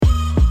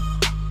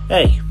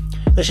Hey,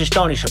 this is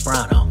Tony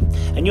Soprano,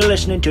 and you're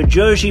listening to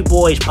Jersey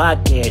Boyz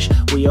Podcast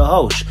with your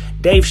hosts,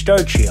 Dave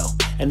Sturchio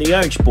and the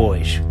Ernst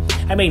Boys.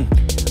 I mean,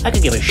 I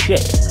could give a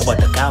shit about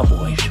the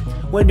Cowboys.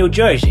 We're in New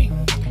Jersey.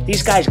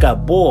 These guys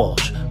got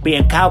balls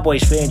being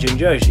Cowboys fans in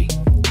Jersey.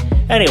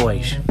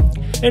 Anyways,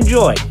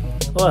 enjoy.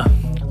 Or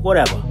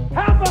whatever.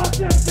 How about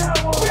this,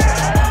 Cowboys?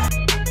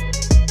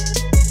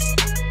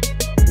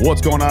 What's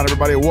going on,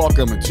 everybody?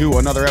 Welcome to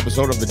another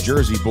episode of the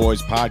Jersey Boyz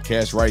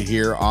Podcast right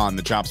here on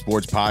the Chop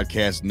Sports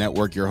Podcast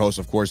Network. Your host,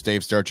 of course,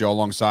 Dave Sturchio,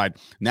 alongside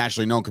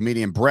nationally known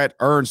comedian Bret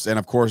Ernst, and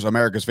of course,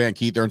 America's fan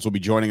Keith Ernst will be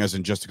joining us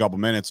in just a couple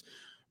minutes.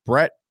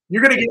 Bret,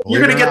 you're gonna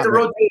get the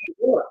rotating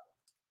door.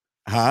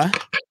 Huh?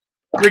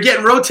 You're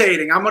getting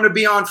rotating. I'm gonna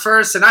be on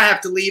first, and I have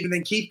to leave, and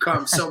then Keith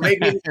comes. So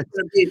maybe it's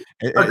gonna be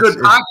a good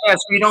podcast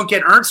where you don't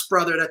get Ernst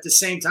brothered at the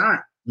same time.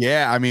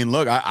 Yeah, I mean,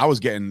 look, I was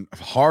getting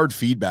hard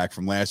feedback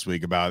from last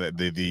week about it,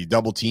 the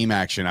double team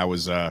action I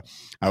was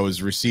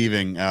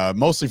receiving,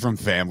 mostly from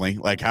family,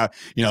 like how,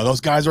 you know, those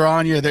guys are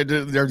on you,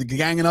 they're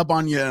ganging up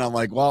on you, and I'm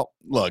like, well,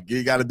 look,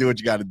 you got to do what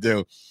you got to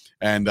do,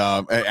 and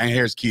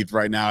here's Keith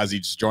right now as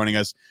he's just joining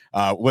us,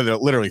 with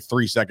literally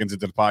 3 seconds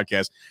into the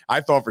podcast.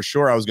 I thought for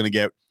sure I was going to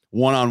get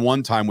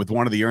one-on-one time with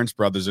one of the Ernst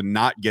brothers and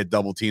not get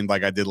double teamed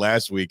like I did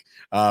last week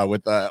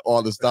with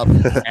all the stuff,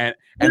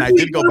 and I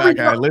did go back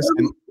and I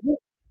listened.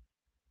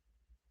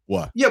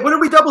 What? Yeah, what are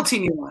we double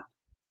teaming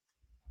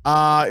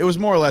on? It was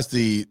more or less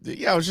it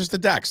was just the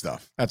Dak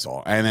stuff. That's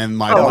all. And then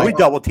we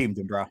double teamed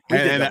him, bro.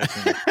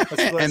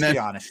 Let's be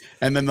honest.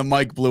 And then the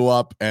mic blew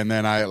up, and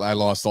then I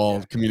lost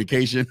all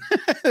communication.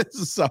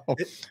 So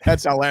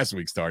that's how last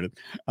week started.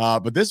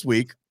 But this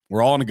week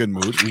we're all in a good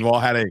mood. We've all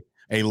had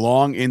a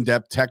long,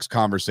 in-depth text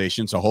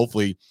conversation. So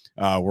hopefully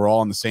we're all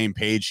on the same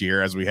page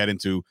here as we head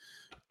into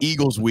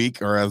Eagles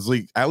week, or at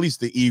least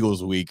the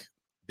Eagles week.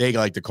 They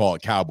like to call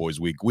it Cowboys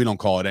week. We don't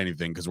call it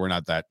anything because we're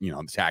not that,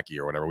 tacky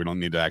or whatever. We don't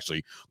need to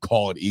actually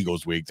call it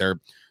Eagles week. They're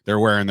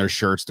wearing their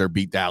shirts, their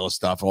Beat Dallas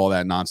stuff, all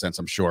that nonsense,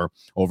 I'm sure,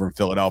 over in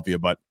Philadelphia.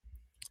 But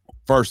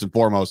first and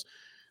foremost,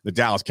 the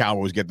Dallas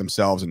Cowboys get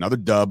themselves another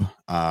dub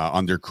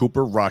under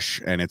Cooper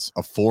Rush, and it's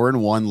a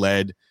 4-1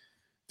 led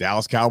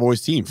Dallas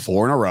Cowboys team,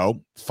 4 in a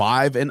row,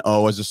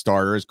 5-0 as a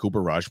starter as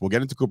Cooper Rush. We'll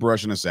get into Cooper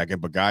Rush in a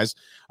second, but guys,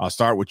 I'll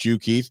start with you,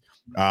 Keith.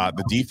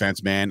 The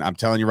defense, man, I'm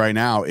telling you right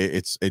now,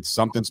 it's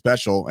something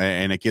special,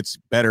 and it gets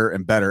better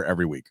and better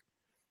every week.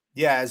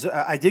 Yeah,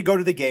 I did go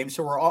to the game,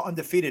 so we're all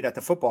undefeated at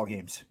the football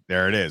games.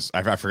 There it is.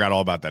 I forgot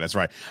all about that. That's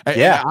right.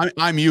 Yeah,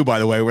 I'm you, by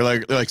the way.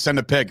 We're like send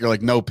a pic. You're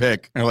like, no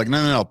pic. And we're like,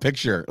 no,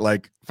 picture,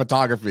 like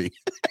photography.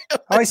 Oh,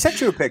 I sent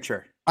you a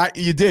picture.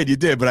 You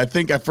did, but I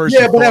think at first,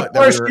 you were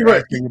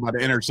asking about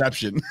an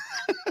interception.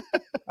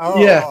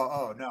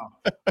 Oh, no.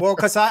 Well,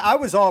 because I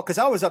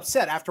was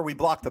upset after we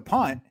blocked the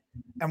punt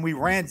and we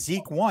ran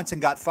Zeke once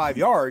and got 5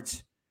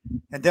 yards,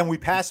 and then we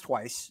passed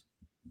twice.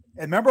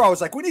 And remember, I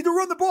was like, we need to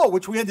run the ball,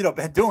 which we ended up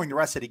doing the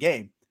rest of the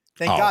game.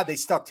 Thank God they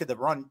stuck to the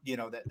run,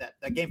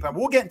 that game plan.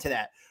 We'll get into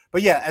that.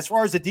 But yeah, as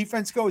far as the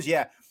defense goes,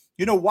 yeah,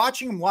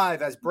 watching them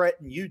live as Bret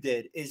and you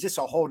did is just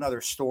a whole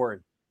nother story,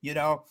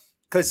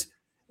 because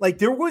like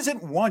there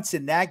wasn't once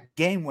in that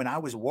game when I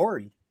was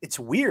worried. It's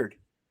weird.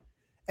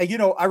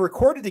 And, I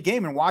recorded the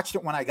game and watched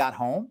it when I got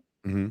home.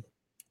 Mm-hmm.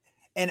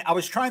 And I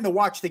was trying to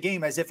watch the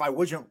game as if I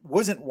wasn't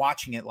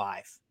watching it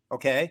live.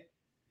 Okay.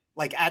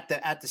 Like at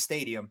the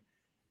stadium.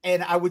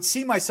 And I would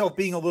see myself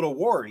being a little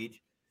worried.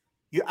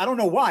 I don't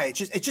know why.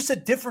 It's just a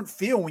different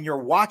feel when you're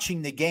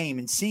watching the game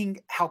and seeing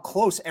how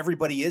close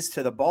everybody is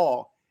to the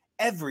ball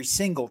every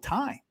single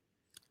time.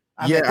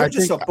 I mean, they're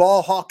just a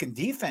ball hawking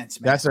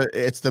defense, man.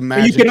 It's the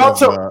magic. You can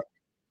also go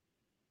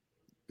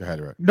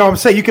ahead, Rick. No, I'm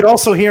saying you could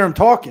also hear them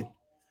talking.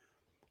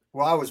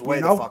 Well, I was way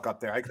the fuck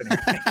up there. I couldn't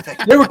hear anything.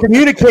 They were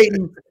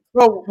communicating.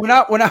 Well, when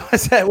I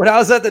was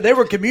at that, they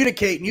were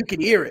communicating. You could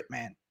hear it,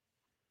 man.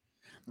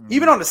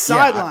 Even on the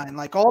sideline,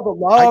 like all the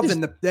love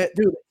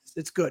dude,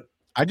 it's good.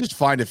 I just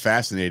find it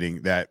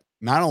fascinating that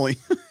not only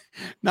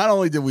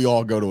did we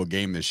all go to a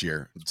game this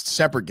year,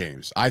 separate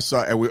games. I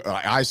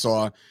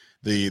saw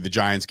the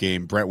Giants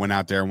game. Bret went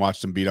out there and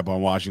watched them beat up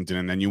on Washington,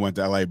 and then you went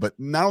to LA. But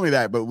not only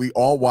that, but we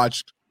all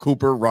watched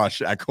Cooper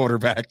Rush at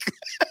quarterback.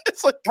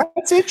 It's like,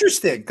 that's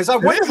interesting, because I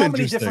wonder how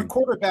many different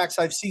quarterbacks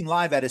I've seen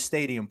live at a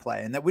stadium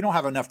play, and that we don't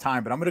have enough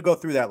time, but I'm going to go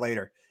through that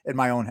later in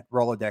my own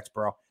Rolodex,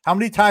 bro. How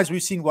many times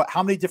we've seen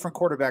how many different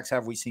quarterbacks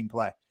have we seen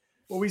play?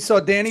 Well, we saw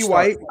Danny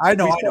White. I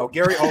know.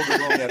 Gary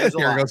Hogan. Yeah, there's a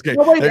lot.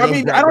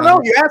 I don't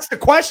know. You asked the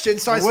question,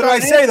 so what did I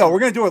say though? We're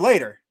going to do it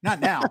later, not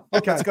now.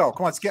 Okay, let's go.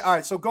 Come on, all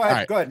right. So go ahead.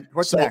 Right. Go ahead.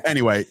 What's next?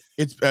 Anyway,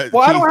 it's I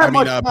don't have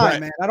much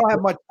time, man. I don't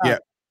have much time.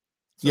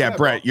 Yeah,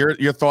 Bret,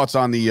 your thoughts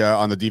on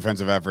the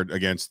defensive effort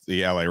against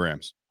the LA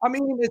Rams? I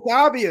mean, it's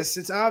obvious.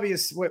 It's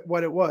obvious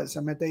what it was. I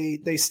mean,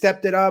 they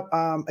stepped it up.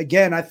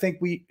 Again, I think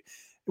we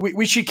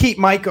should keep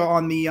Micah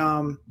on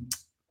the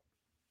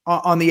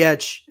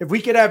edge. If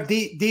we could have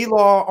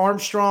D-Law,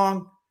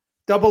 Armstrong,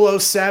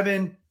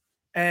 007,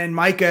 and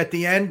Micah at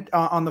the end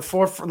on the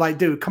fourth, like,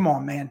 dude, come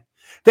on, man.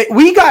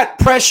 We got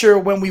pressure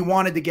when we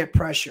wanted to get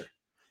pressure,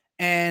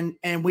 and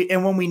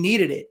when we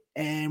needed it.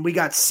 and we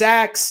got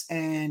sacks,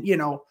 and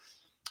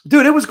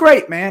dude, it was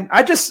great, man.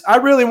 I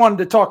really wanted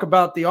to talk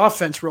about the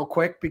offense real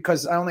quick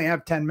because I only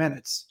have 10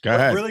 minutes. Go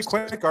ahead. Really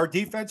quick, our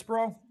defense,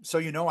 bro. So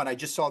and I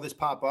just saw this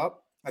pop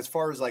up. As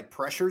far as like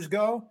pressures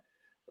go,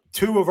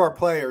 2 of our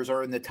players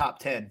are in the top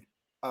 10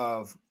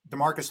 of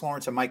DeMarcus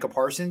Lawrence and Micah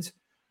Parsons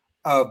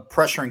of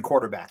pressuring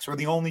quarterbacks. We're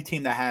the only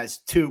team that has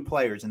 2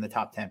 players in the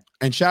top 10.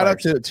 And shout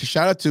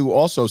out to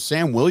also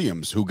Sam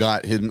Williams, who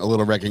got him a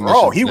little recognition.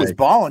 Oh, he was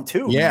balling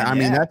too. Yeah,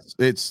 man. I mean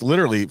it's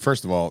literally,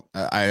 first of all,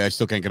 I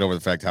still can't get over the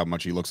fact how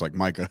much he looks like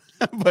Micah,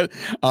 but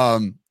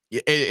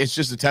it's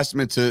just a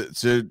testament to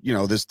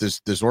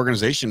this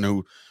organization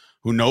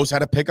who knows how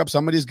to pick up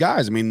some of these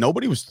guys. I mean,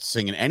 nobody was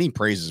singing any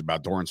praises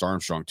about Dorrance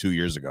Armstrong 2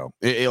 years ago.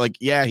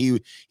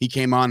 He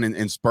came on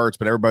in spurts,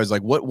 but everybody's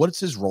like, what's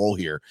his role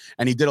here?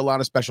 And he did a lot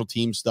of special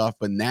team stuff,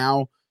 but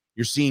now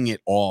you're seeing it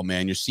all,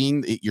 man. You're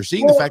seeing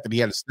the fact that he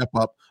had to step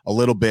up a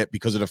little bit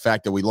because of the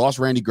fact that we lost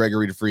Randy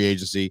Gregory to free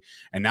agency,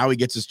 and now he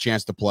gets his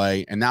chance to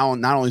play. And now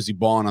not only is he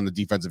balling on the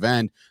defensive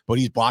end, but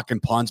he's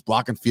blocking punts,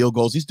 blocking field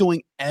goals. He's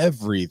doing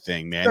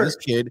everything, man. This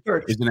kid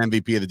is an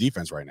MVP of the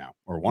defense right now,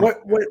 or one.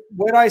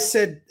 What I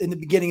said in the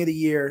beginning of the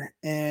year,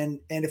 and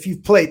if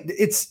you've played,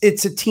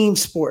 it's a team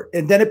sport,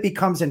 and then it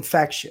becomes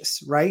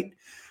infectious, right?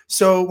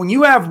 So when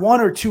you have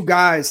 1 or 2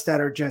 guys that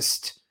are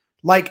just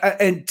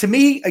and to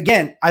me,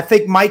 again, I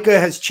think Micah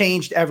has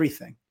changed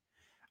everything.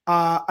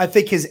 I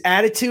think his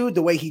attitude,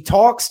 the way he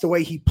talks, the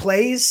way he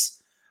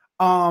plays,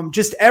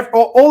 just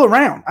all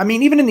around. I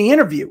mean, even in the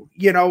interview,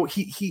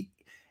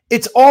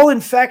 it's all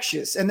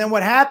infectious. And then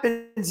what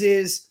happens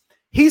is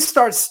he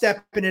starts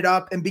stepping it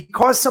up, and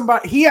because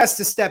he has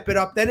to step it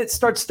up, then it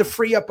starts to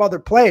free up other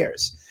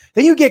players.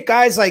 Then you get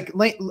guys like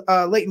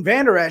Leighton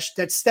Vander Esch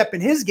that's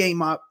stepping his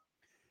game up.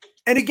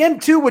 And again,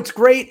 too, what's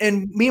great,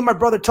 and me and my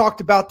brother talked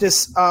about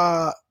this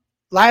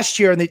last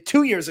year and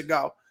 2 years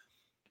ago.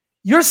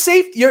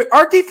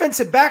 Our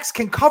defensive backs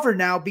can cover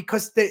now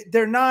because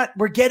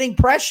we're getting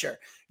pressure.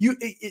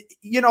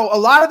 A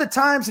lot of the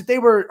times that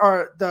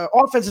the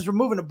offenses were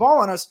moving the ball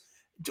on us.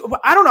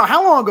 I don't know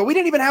how long ago we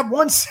didn't even have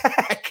 1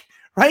 sack,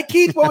 right,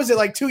 Keith? What was it,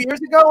 like 2 years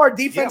ago? Our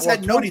defense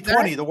had no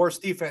 2020, the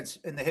worst defense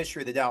in the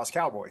history of the Dallas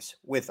Cowboys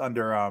with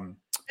under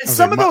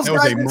some of those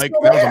guys. That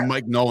was a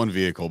Mike Nolan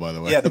vehicle, by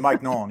the way. Yeah, the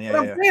Mike Nolan.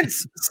 Yeah.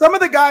 Some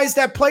of the guys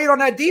that played on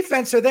that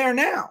defense are there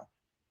now,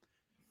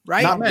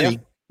 right? Not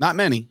many. Not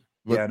many.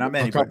 Yeah, not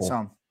many, but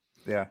some.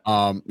 Yeah.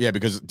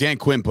 Because Dan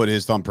Quinn put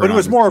his thumbprint. But it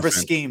was more of a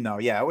scheme, though.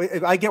 Yeah,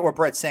 I get what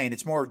Brett's saying.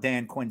 It's more of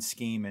Dan Quinn's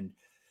scheme, and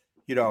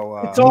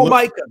it's all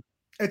Micah.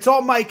 It's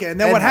all Micah. And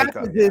then what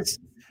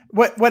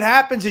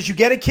happens is you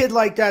get a kid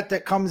like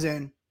that comes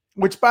in.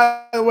 Which,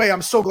 by the way,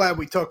 I'm so glad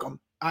we took him.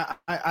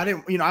 I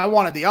didn't, I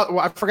wanted the other.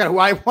 I forgot who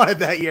I wanted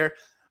that year.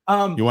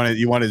 You wanted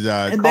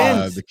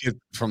the kid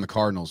from the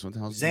Cardinals. What the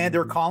hell?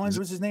 Xander Collins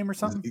was his name or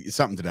something?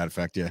 Something to that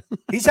effect. Yeah.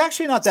 He's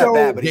actually not that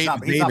bad, but he's not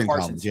Parsons.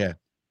 Collins, yeah.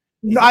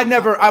 No,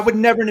 I would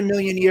never in a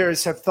million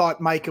years have thought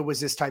Micah was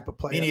this type of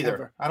player. Me neither.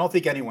 Never. I don't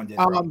think anyone did.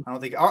 I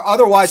don't think.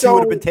 Otherwise, he would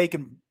have been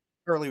taken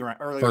earlier.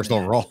 First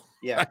overall.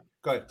 Yeah.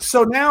 Good.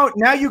 So now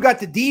you got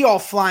the D all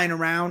flying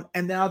around,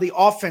 and now the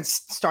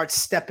offense starts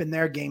stepping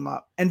their game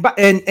up. And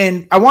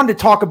I wanted to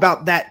talk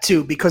about that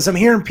too, because I'm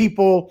hearing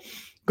people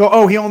go,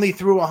 "Oh, he only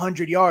threw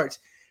 100 yards."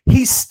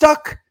 He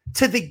stuck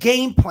to the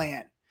game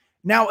plan.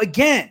 Now,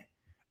 again,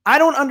 I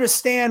don't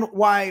understand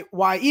why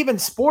even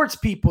sports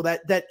people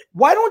that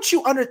why don't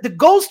you the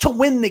goal's to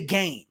win the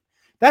game.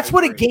 That's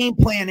what a game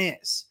plan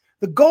is.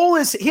 The goal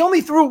is he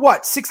only threw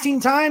 16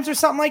 times or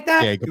something like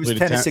that? Yeah, he was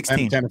 10 of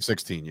 16. 10 of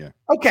 16, yeah.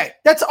 Okay,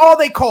 that's all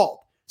they called.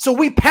 So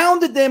we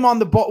pounded them on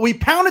the ball. We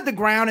pounded the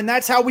ground, and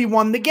that's how we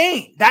won the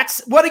game.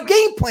 That's what a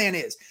game plan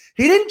is.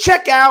 He didn't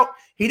check out.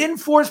 He didn't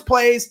force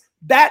plays.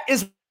 That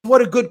is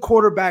what a good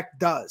quarterback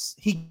does.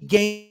 He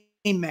game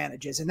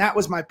manages, and that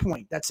was my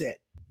point. That's it.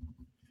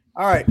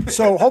 All right.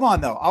 So hold on,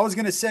 though. I was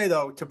going to say,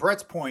 though, to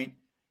Brett's point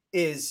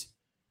is,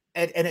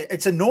 and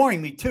it's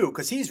annoying me, too,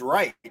 because he's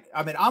right.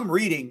 I mean, I'm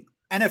reading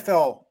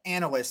NFL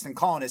analysts and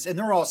columnists, and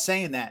they're all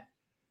saying that.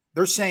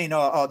 They're saying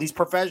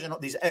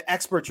these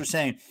experts are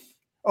saying,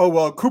 oh,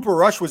 well, Cooper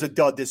Rush was a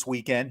dud this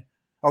weekend.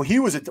 Oh, he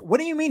was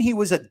what do you mean he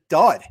was a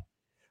dud?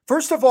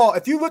 First of all,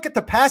 if you look at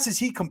the passes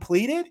he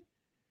completed,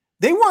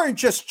 they weren't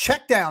just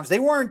checkdowns. They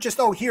weren't just,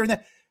 here and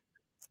there.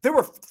 There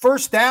were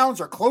first downs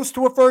or close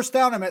to a first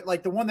down. I mean,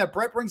 like the one that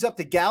Brett brings up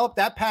to Gallup,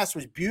 that pass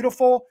was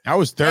beautiful. That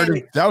was third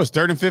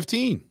and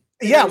 15.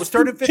 Yeah, it was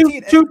third and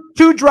 15.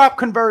 Two drop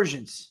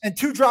conversions. And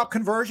 2 drop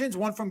conversions,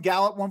 one from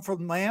Gallup, one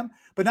from Lamb.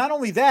 But not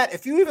only that,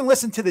 if you even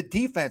listen to the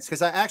defense,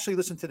 because I actually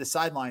listened to the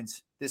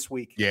sidelines this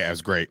week. Yeah, it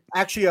was great.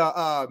 Actually,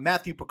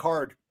 Matthew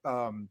Picard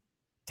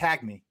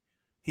tagged me.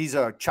 He's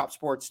a Chop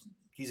Sports.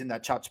 He's in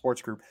that Chop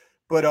Sports group.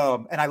 But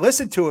and I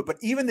listened to it, but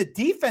even the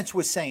defense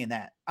was saying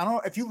that. I don't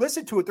know if you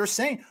listen to it, they're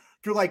saying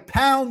you're like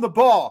pound the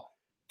ball,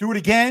 do it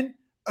again,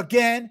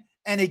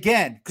 and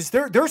again, because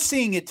they're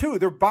seeing it too.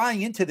 They're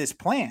buying into this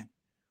plan.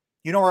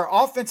 Our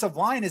offensive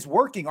line is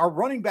working. Our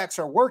running backs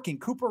are working.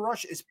 Cooper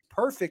Rush is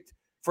perfect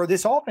for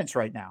this offense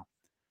right now.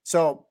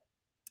 So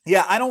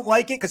Yeah, I don't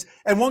like it because,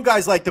 and one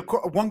guy's like,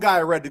 one guy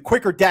I read, the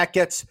quicker Dak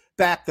gets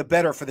back, the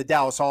better for the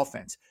Dallas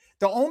offense.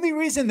 The only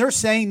reason they're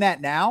saying that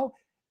now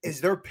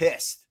is they're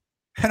pissed.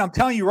 And I'm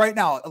telling you right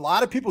now, a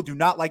lot of people do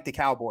not like the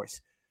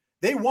Cowboys.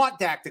 They want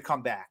Dak to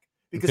come back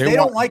because they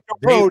don't like the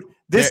road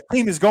this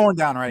team is going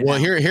down right now. Well,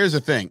 here's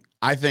the thing.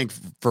 I think,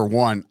 for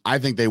one, I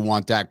think they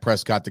want Dak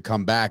Prescott to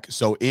come back.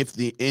 So if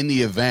in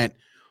the event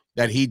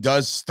that he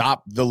does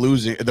stop the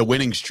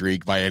winning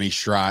streak by any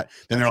shot,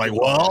 then they're like,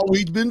 well,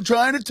 we've been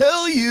trying to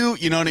tell you.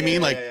 You know what I mean?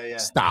 Like,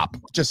 stop.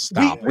 Just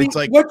stop. It's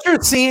like what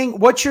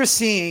you're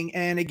seeing,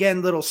 and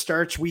again, little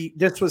Sturch,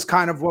 this was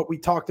kind of what we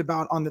talked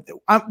about on the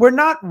we're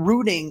not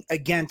rooting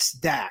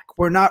against Dak.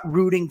 We're not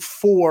rooting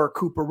for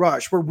Cooper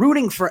Rush. We're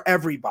rooting for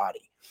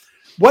everybody.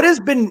 What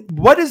has been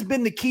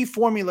the key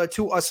formula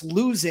to us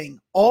losing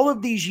all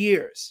of these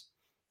years?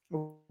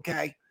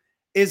 Okay.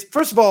 Is,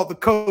 first of all, the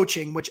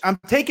coaching, which I'm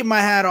taking my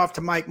hat off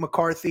to Mike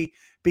McCarthy,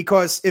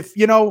 because if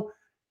it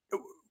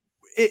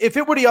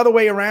were the other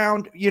way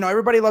around,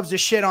 everybody loves to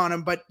shit on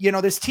him, but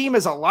this team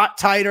is a lot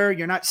tighter.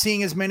 You're not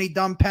seeing as many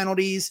dumb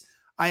penalties.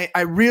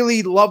 I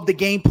really love the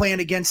game plan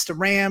against the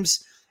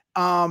Rams.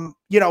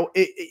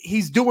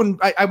 He's doing,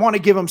 I want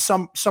to give him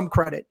some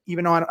credit,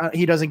 even though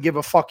he doesn't give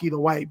a fuck either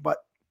way, but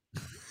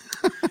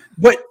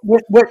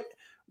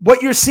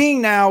what you're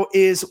seeing now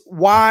is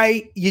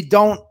why you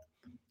don't,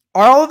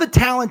 all of the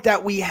talent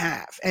that we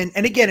have. And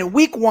again, in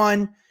week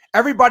 1,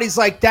 everybody's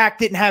like, Dak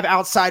didn't have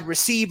outside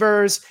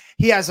receivers.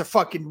 He has a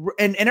fucking,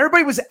 and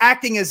everybody was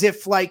acting as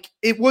if like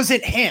it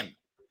wasn't him.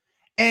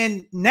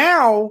 And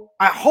now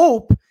I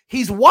hope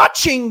he's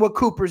watching what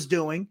Cooper's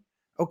doing.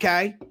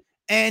 Okay.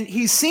 And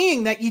he's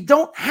seeing that you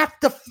don't have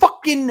to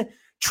fucking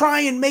try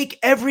and make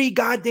every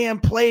goddamn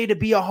play to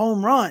be a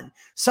home run.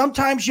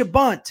 Sometimes you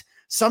bunt.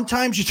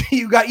 Sometimes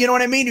you got, you know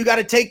what I mean? You got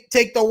to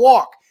take the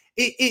walk.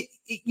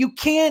 You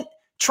can't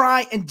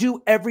try and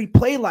do every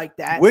play like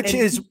that, which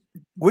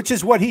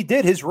is what he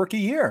did his rookie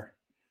year.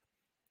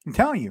 I'm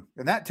telling you,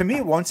 and that, to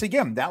me, once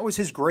again, that was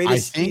his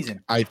greatest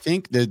season. I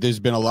think that there's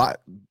been a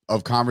lot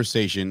of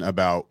conversation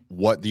about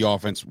what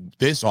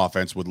this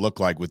offense would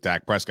look like with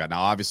Dak Prescott.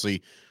 Now,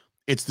 obviously,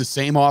 it's the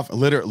same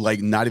literally,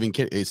 like, not even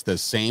kidding. It's the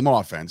same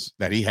offense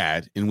that he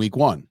had in week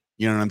 1.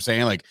 You know what I'm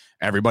saying? Like,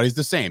 everybody's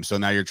the same. So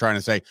now you're trying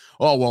to say,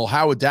 oh, well,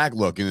 how would Dak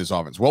look in this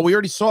offense? Well, we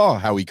already saw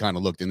how he kind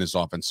of looked in this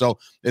offense. So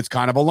it's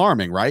kind of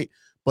alarming, right?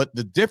 But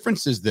the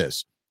difference is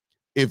this.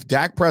 If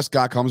Dak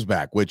Prescott comes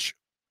back, which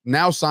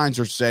now signs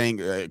are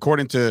saying,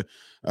 according to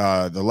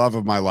the love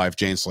of my life,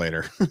 Jane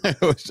Slater,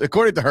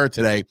 according to her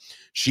today,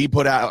 she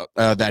put out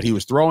that he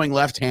was throwing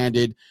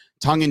left-handed,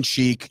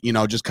 tongue-in-cheek,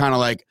 just kind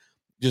of like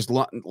just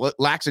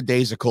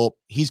lackadaisical.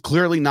 He's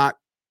clearly not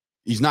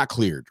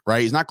cleared,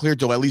 right? He's not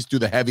cleared to at least do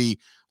the heavy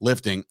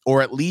lifting,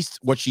 or at least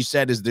what she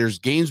said is there's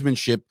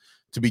gamesmanship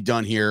to be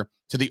done here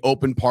to the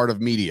open part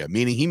of media,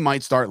 meaning he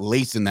might start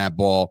lacing that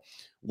ball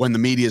when the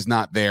media is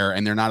not there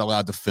and they're not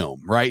allowed to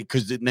film, right?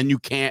 Because then you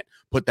can't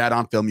put that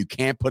on film. You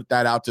can't put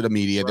that out to the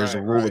media. There's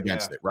a rule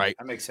against it, right?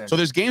 That makes sense. So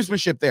there's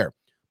gamesmanship there.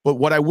 But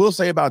what I will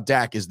say about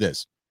Dak is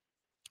this.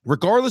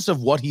 Regardless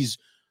of what he's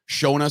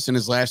shown us in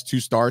his last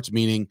 2 starts,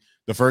 meaning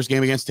the first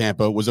game against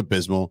Tampa was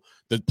abysmal.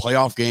 The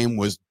playoff game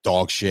was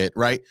dog shit,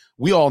 right?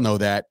 We all know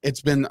that.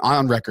 It's been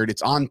on record.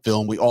 It's on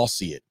film. We all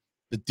see it.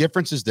 The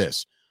difference is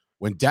this.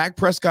 When Dak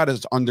Prescott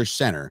is under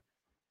center,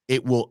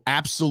 it will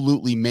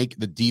absolutely make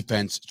the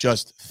defense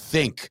just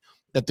think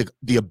that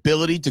the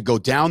ability to go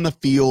down the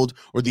field,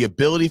 or the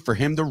ability for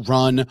him to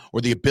run, or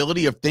the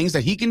ability of things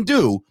that he can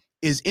do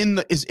is in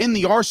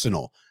the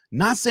arsenal.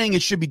 Not saying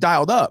it should be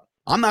dialed up.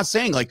 I'm not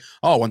saying like,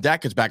 oh, when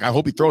Dak gets back, I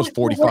hope he throws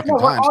 40 fucking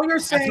times. All you're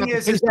saying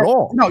is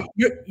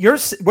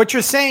that, what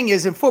you're saying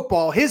is in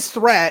football, his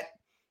threat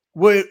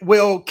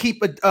will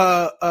keep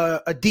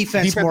a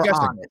defense more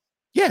guessing. honest.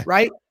 Yeah.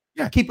 Right?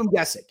 Yeah. Keep them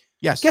guessing.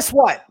 Yes. Guess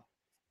what?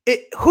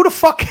 Who the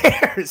fuck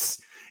cares?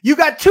 You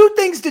got 2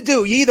 things to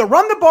do. You either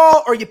run the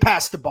ball or you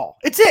pass the ball.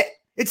 It's it.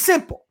 It's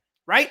simple,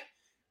 right?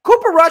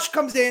 Cooper Rush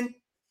comes in.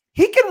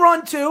 He can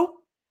run too.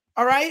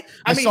 All right.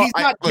 He's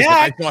not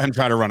Dak. I saw him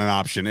try to run an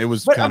option. It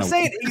was, but I'm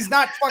saying he's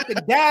not fucking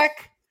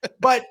Dak.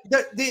 But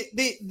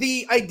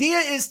the idea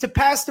is to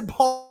pass the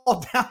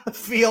ball down the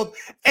field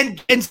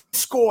and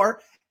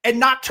score and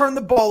not turn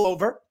the ball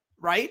over,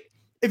 right?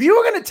 If you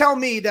were going to tell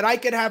me that I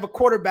could have a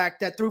quarterback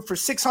that threw for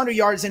 600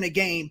 yards in a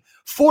game,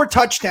 4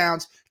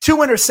 touchdowns, 2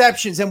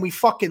 interceptions, and we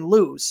fucking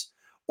lose,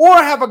 or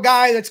have a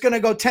guy that's going to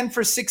go 10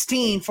 for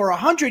 16 for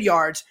 100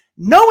 yards,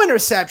 no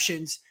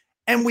interceptions,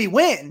 and we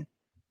win,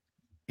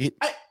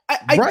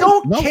 I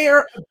don't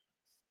care.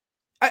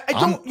 I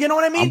don't, you know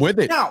what I mean? I'm with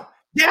it. Now,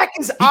 Dak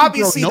is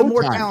obviously the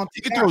more talented.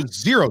 He could throw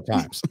 0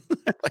 times.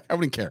 Like, I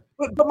wouldn't care.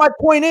 But my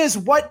point is,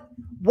 what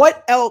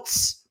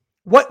else?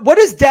 What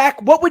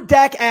would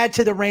Dak add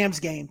to the Rams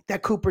game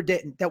that Cooper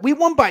didn't? That we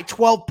won by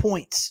 12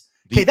 points.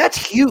 Okay, that's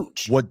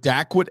huge. What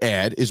Dak would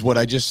add is what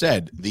I just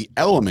said. The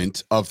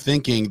element of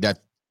thinking that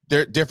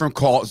there different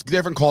calls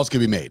can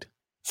be made.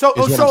 So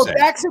if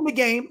Dak's in the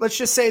game, let's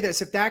just say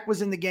this. If Dak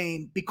was in the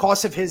game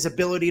because of his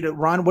ability to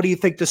run, what do you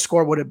think the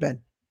score would have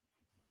been?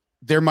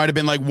 there might have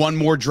been like one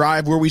more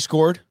drive where we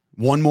scored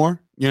one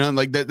more,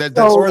 like that. That's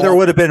or there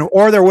would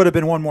have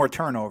been one more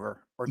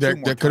turnover. Or there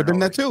could have been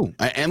that too.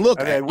 And look,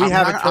 okay,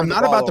 I'm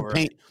not about to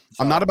paint.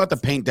 I'm not about to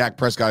paint Dak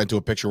Prescott into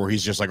a picture where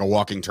he's just like a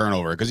walking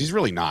turnover, because he's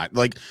really not.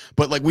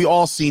 But we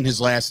all seen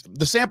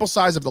the sample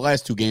size of the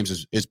last 2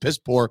 games is piss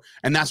poor,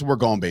 and that's what we're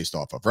going based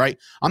off of, right?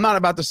 I'm not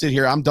about to sit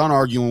here. I'm done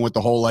arguing with the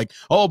whole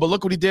but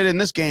look what he did in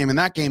this game and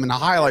that game and the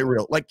highlight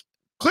reel.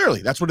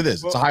 Clearly, that's what it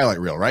is. It's a highlight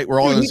reel, right? We're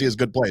all going to see his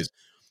good plays.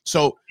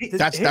 So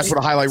that's what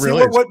a highlight reel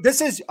is. What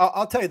this is,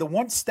 I'll tell you, the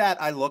one stat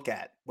I look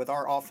at with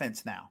our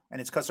offense now, and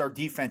it's because our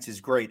defense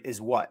is great, is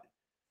what?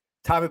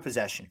 Time of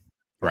possession.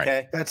 Right.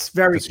 Okay? That's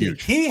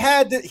huge. He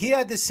had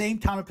the same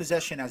time of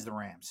possession as the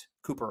Rams,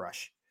 Cooper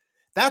Rush.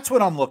 That's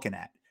what I'm looking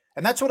at.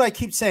 And that's what I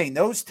keep saying.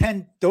 Those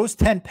 10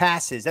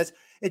 passes,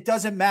 it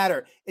doesn't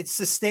matter. It's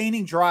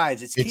sustaining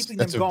drives. It's keeping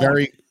them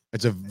going.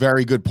 It's a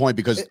very good point,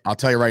 because I'll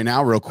tell you right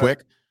now, real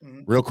quick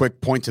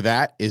point to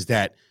that is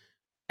that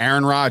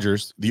Aaron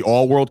Rodgers, the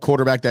all-world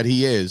quarterback that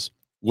he is,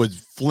 was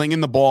flinging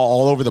the ball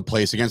all over the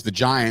place against the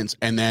Giants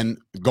and then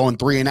going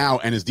 3 and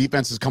out, and his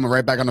defense is coming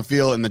right back on the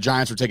field, and the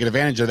Giants were taking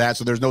advantage of that,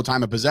 so there's no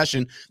time of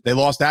possession. They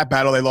lost that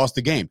battle. They lost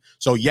the game.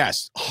 So,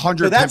 yes, 110%.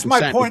 So that's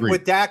my point agreed.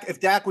 with Dak. If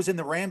Dak was in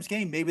the Rams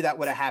game, maybe that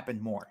would have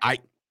happened more.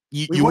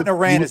 You wouldn't have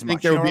ran as think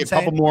much. there would be a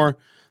couple more.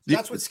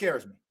 That's what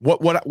scares me.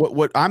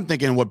 What I'm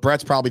thinking, what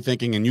Brett's probably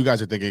thinking, and you guys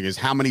are thinking, is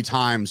how many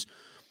times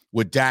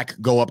would Dak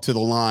go up to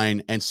the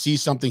line and see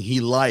something he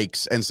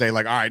likes and say,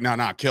 all right, no,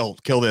 kill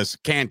this,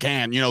 go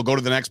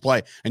to the next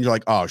play. And you're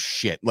like, oh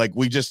shit.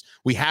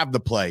 We have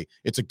the play.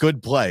 It's a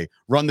good play.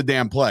 Run the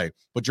damn play.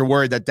 But you're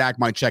worried that Dak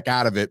might check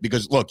out of it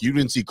because look, you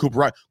didn't see Cooper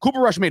Rush.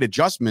 Cooper Rush made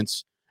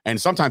adjustments, and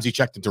sometimes he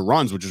checked into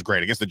runs, which is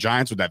great. Against the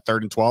Giants with that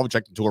 3rd and 12, he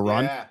checked into a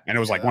run, and it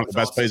was one of the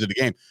best plays of the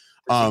game.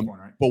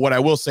 But what I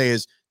will say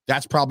is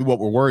that's probably what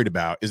we're worried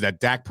about, is that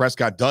Dak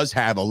Prescott does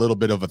have a little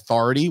bit of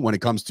authority when it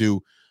comes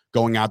to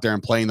going out there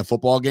and playing the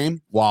football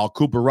game, while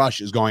Cooper Rush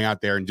is going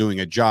out there and doing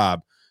a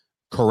job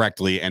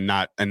correctly and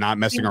not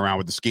messing around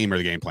with the scheme or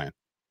the game plan.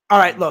 All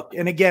right, look,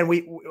 and again,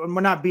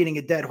 we're not beating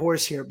a dead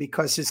horse here,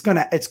 because it's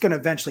gonna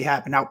eventually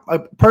happen. Now,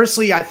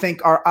 personally, I think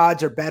our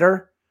odds are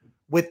better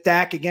with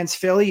Dak against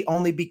Philly,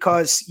 only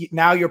because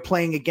now you're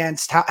playing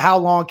against how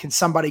long can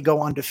somebody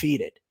go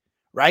undefeated,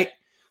 right?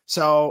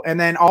 So, and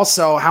then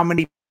also how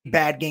many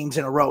bad games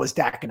in a row is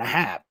Dak gonna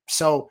have?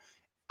 So,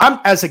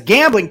 as a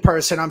gambling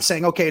person, I'm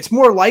saying, okay, it's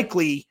more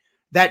likely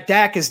that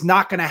Dak is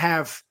not going to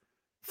have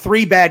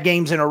 3 bad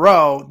games in a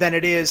row than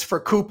it is for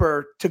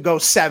Cooper to go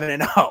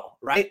 7-0,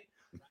 right?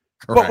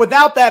 Correct. But with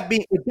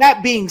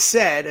that being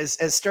said, as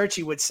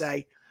Sturchio would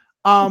say,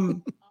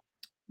 when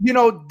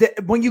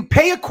you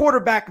pay a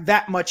quarterback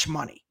that much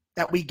money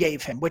that we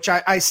gave him, which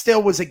I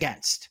still was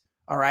against,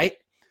 all right?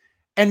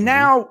 And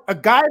now a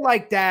guy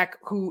like Dak,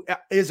 who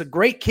is a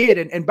great kid,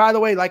 and by the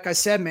way, like I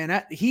said,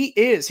 man,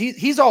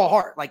 he's all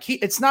heart.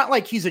 It's not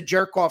like he's a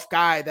jerk off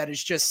guy that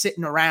is just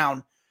sitting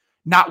around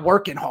not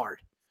working hard,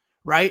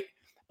 right?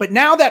 But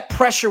now that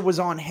pressure was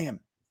on him,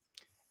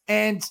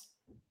 and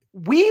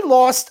we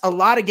lost a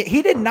lot of games.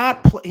 He did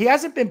not. He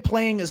hasn't been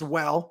playing as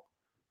well,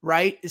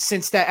 right,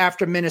 since that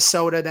after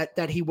Minnesota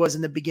that he was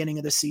in the beginning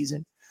of the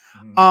season.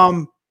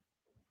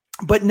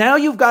 But now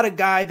you've got a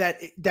guy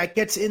that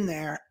gets in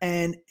there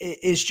and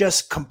is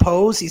just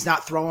composed. He's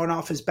not throwing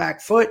off his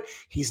back foot.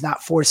 He's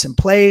not forcing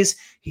plays.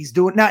 He's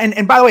doing now.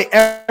 And by the way,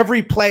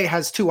 every play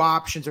has 2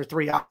 options or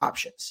 3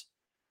 options,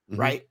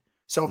 right?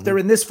 So if they're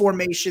in this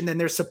formation, then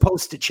they're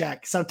supposed to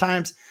check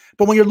sometimes.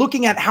 But when you're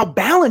looking at how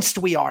balanced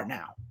we are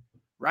now,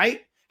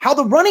 right? How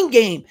the running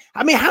game,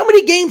 how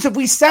many games have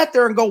we sat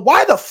there and go,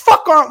 why the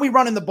fuck aren't we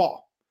running the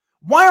ball?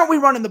 Why aren't we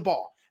running the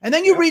ball? And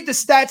then you read the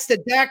stats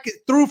that Dak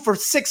threw for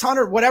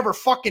 600 whatever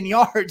fucking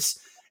yards,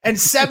 and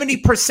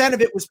 70% of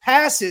it was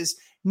passes.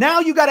 Now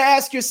you got to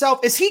ask yourself,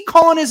 is he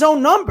calling his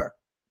own number?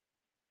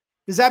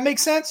 Does that make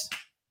sense?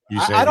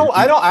 I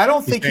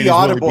don't think he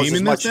audibles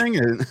as much.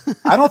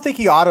 I don't think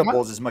he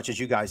audibles as much as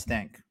you guys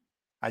think.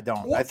 I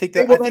don't. Well, I think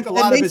a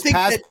lot of his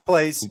past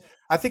plays.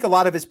 I think a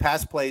lot of his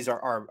past plays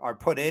are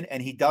put in,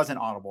 and he doesn't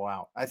audible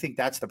out. I think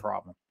that's the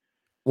problem.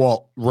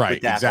 Well,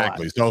 right,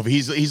 exactly. So if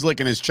he's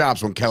licking his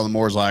chops when Kellen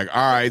Moore's like,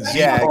 all right,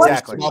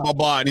 exactly, blah, blah,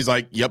 blah. And he's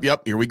like, yep,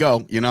 here we go.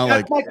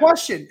 That's my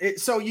question.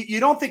 So you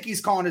don't think he's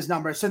calling his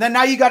number. So then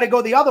now you got to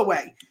go the other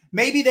way.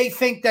 Maybe they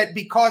think that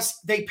because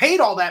they paid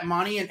all that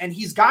money and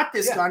he's got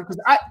this gun, because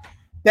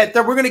that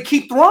we're going to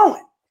keep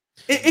throwing.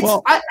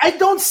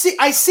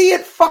 I see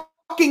it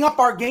fucking up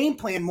our game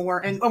plan more.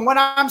 And what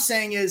I'm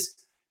saying is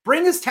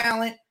bring his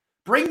talent,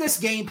 bring this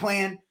game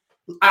plan.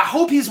 I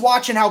hope he's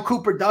watching how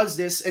Cooper does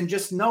this and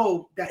just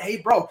know that, hey,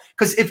 bro,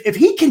 because if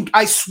he can,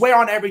 I swear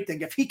on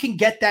everything, if he can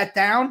get that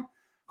down,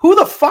 who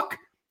the fuck,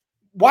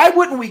 why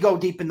wouldn't we go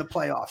deep in the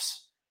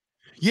playoffs?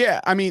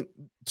 Yeah, I mean,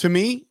 to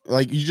me,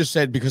 like you just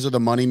said, because of the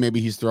money, maybe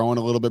he's throwing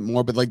a little bit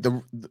more. But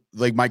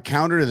like my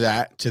counter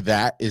to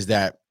that is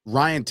that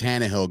Ryan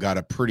Tannehill got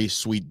a pretty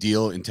sweet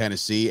deal in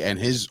Tennessee, and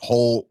his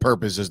whole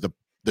purpose is to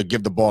to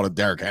give the ball to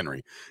Derrick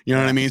Henry. You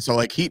know what I mean? So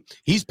like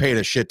he's paid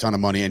a shit ton of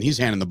money and he's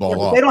handing the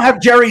ball off. They don't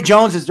have Jerry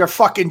Jones as their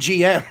fucking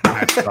GM.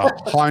 That's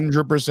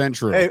 100%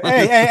 true.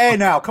 Hey,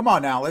 now come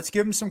on now, let's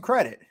give him some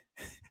credit.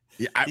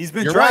 Yeah, he's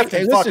been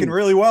drafting fucking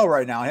really well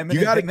right now.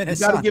 You got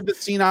to give the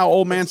senile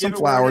old man some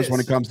flowers when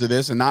it comes to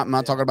this, and I'm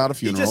not talking about a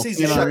funeral.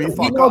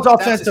 He knows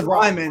offensive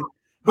linemen.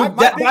 By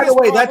the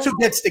way, that's who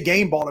gets the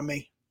game ball to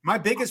me. My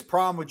biggest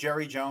problem with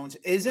Jerry Jones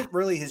isn't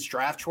really his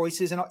draft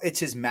choices, and it's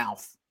his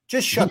mouth.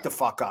 Just shut the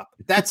fuck up.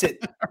 That's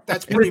it.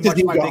 That's pretty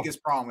much my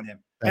biggest problem with him.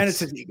 And it's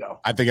his ego.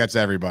 I think that's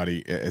everybody.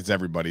 It's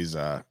everybody's.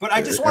 But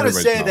I just want to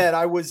say that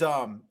I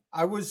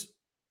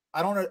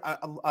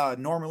don't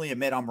normally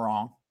admit I'm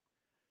wrong,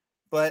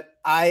 but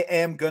I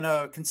am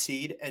gonna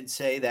concede and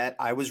say that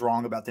I was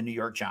wrong about the New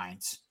York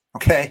Giants.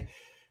 Okay.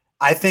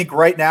 I think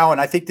right now, and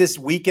I think this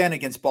weekend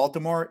against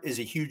Baltimore is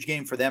a huge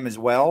game for them as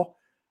well.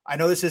 I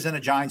know this isn't a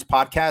Giants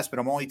podcast, but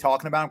I'm only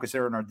talking about them because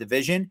they're in our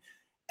division.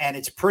 And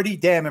it's pretty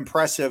damn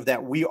impressive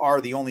that we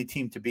are the only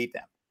team to beat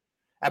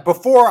them.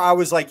 Before, I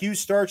was like you,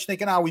 Sturch,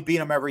 thinking, we beat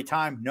them every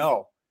time.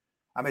 No.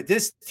 I mean,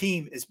 this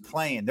team is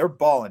playing. They're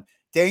balling.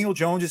 Daniel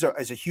Jones is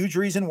a huge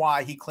reason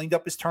why. He cleaned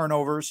up his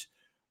turnovers.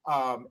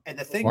 And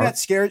the thing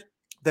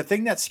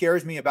that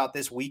scares me about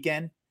this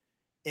weekend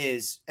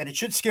is, and it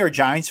should scare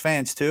Giants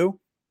fans too,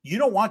 you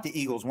don't want the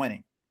Eagles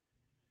winning.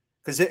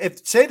 Because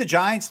if, say, the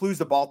Giants lose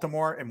to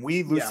Baltimore and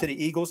we lose to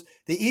the Eagles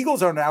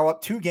are now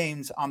up 2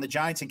 games on the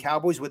Giants and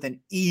Cowboys with an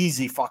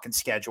easy fucking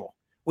schedule.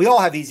 We all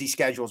have easy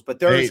schedules, but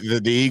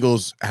the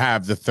Eagles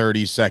have the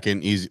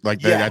 32nd easy. Like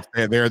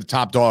they're the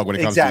top dog when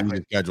it comes to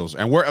easy schedules.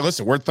 And we're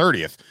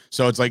 30th.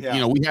 So it's like,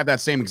 we have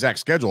that same exact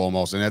schedule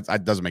almost. And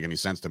that doesn't make any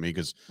sense to me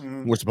because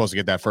we're supposed to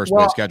get that first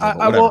place schedule.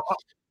 I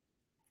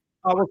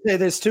will say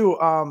this too,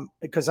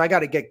 because I got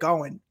to get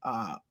going.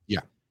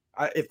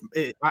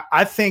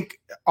 I think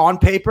on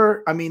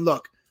paper, I mean,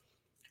 look,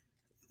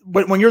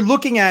 when you're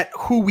looking at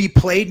who we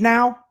played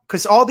now,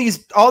 because all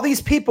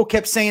these people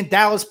kept saying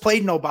Dallas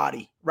played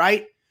nobody,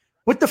 right?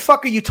 What the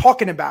fuck are you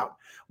talking about?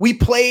 We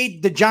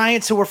played the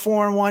Giants who were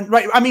 4-1,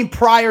 right? I mean,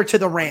 prior to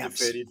the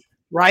Rams,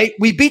 right?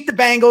 We beat the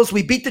Bengals,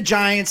 we beat the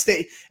Giants.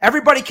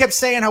 Everybody kept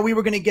saying how we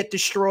were going to get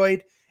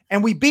destroyed,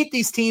 and we beat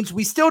these teams.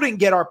 We still didn't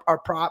get our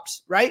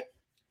props, right?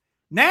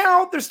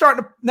 Now they're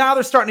starting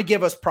to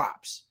give us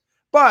props,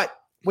 but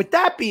with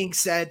that being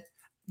said,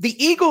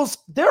 the Eagles,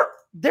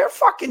 their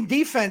fucking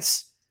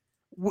defense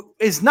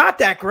is not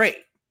that great,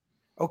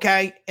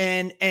 okay?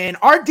 And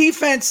our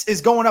defense is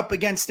going up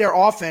against their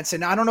offense.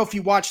 And I don't know if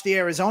you watched the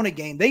Arizona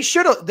game. They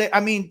should have.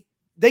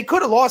 They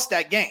could have lost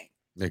that game.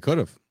 They could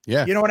have.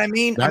 Yeah, you know what I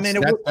mean.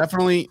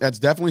 That's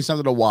definitely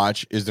something to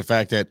watch. Is the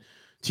fact that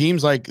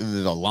teams like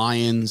the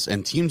Lions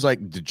and teams like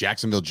the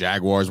Jacksonville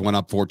Jaguars went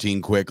up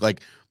 14 quick,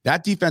 like.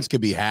 That defense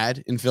could be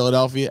had in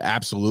Philadelphia.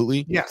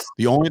 Absolutely. Yes.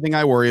 The only thing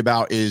I worry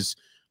about is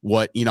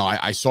what,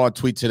 I saw a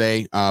tweet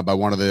today by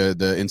one of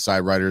the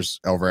inside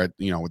writers over at,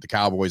 with the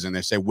Cowboys. And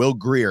they say Will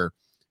Grier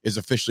is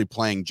officially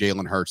playing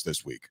Jalen Hurts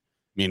this week,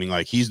 meaning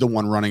like he's the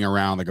one running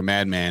around like a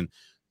madman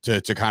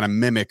to kind of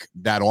mimic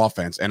that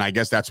offense. And I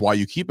guess that's why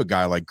you keep a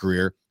guy like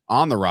Grier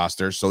on the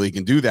roster so he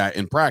can do that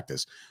in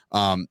practice.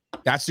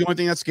 That's the only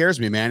thing that scares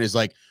me, man, is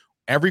like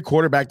every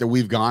quarterback that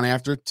we've gone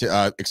after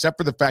except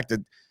for the fact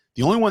that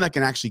the only one that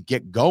can actually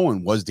get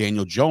going was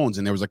Daniel Jones.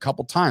 And there was a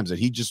couple times that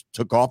he just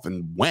took off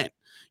and went.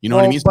 You know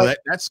what I mean? So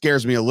that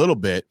scares me a little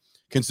bit,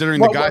 considering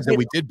the guys that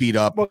we did beat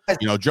up.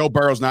 Joe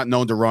Burrow's not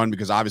known to run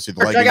because obviously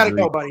the leg I got to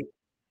go, buddy.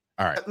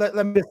 All right.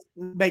 Let me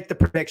make the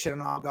prediction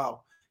and I'll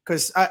go.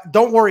 Because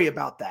don't worry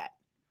about that.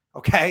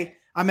 Okay?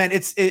 I mean,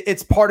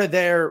 it's part of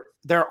their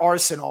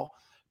arsenal.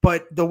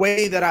 But the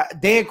way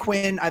that Dan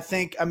Quinn,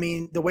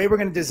 the way we're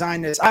going to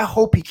design this, I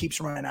hope he keeps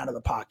running out of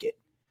the pocket.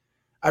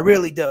 I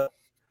really do.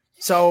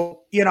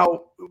 So,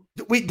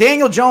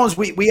 Daniel Jones,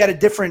 we had a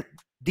different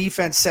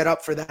defense set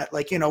up for that.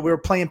 Like, we were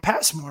playing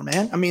pass more,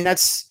 man. I mean,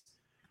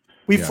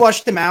 we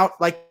flushed him out.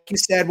 Like you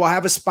said, we'll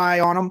have a spy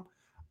on him,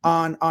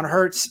 on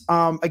Hurts.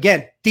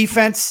 Again,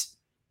 defense,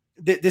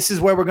 this is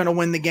where we're going to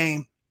win the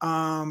game.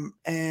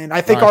 And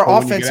I think our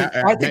offense.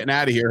 Getting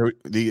out of here,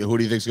 who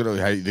do you think's going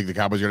to? How do you think the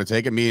Cowboys are going to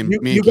take it? Me and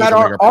you got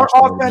our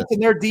offense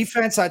and their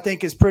defense. I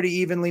think is pretty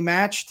evenly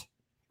matched,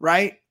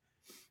 right?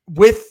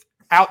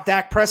 Without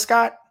Dak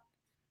Prescott.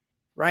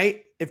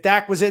 Right? If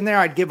Dak was in there,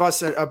 I'd give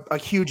us a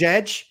huge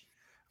edge.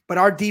 But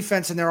our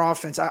defense and their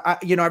offense,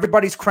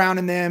 everybody's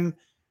crowning them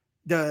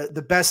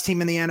the best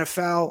team in the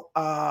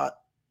NFL.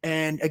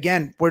 And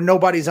again, we're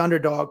nobody's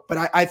underdog.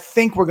 But I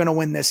think we're going to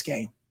win this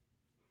game.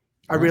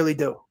 I really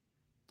do.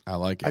 I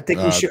like it.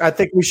 I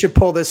think we should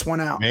pull this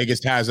one out.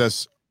 Vegas has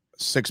us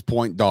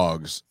 6-point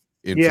dogs.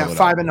 In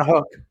 5 in the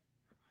hook.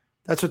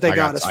 That's what they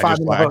got us. 5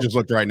 in the hook. I just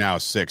looked right now,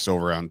 6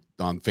 over on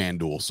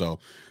FanDuel. So.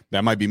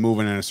 That might be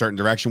moving in a certain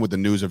direction with the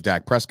news of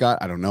Dak Prescott.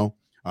 I don't know.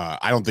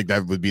 I don't think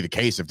that would be the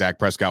case if Dak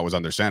Prescott was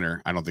under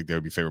center. I don't think they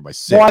would be favored by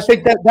 6. Well, I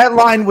think that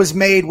line was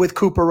made with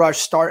Cooper Rush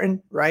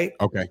starting, right?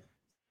 Okay.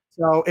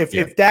 So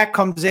if Dak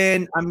comes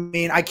in, I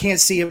mean, I can't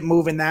see it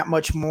moving that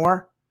much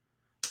more.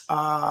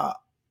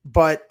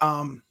 But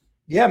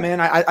Yeah,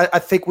 man, I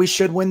think we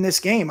should win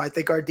this game. I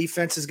think our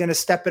defense is going to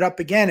step it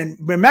up again. And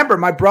remember,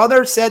 my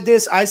brother said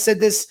this. I said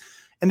this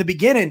in the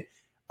beginning.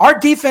 Our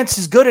defense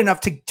is good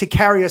enough to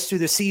carry us through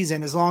the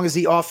season as long as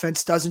the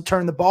offense doesn't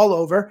turn the ball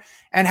over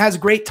and has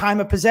great time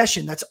of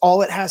possession. That's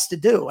all it has to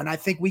do. And I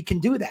think we can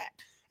do that.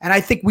 And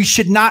I think we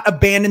should not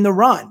abandon the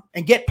run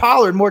and get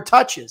Pollard more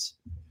touches.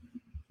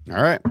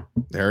 All right.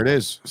 There it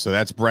is. So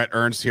that's Bret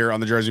Ernst here on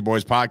the Jersey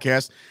Boyz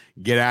Podcast.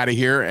 Get out of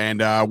here,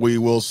 and we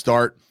will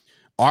start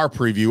our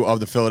preview of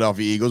the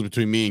Philadelphia Eagles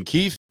between me and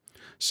Keith.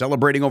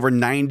 Celebrating over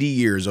 90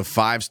 years of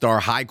five-star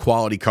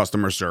high-quality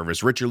customer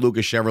service, Richard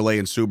Lucas Chevrolet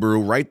and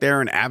Subaru right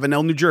there in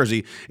Avenel, New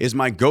Jersey is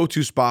my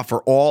go-to spot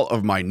for all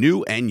of my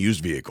new and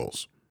used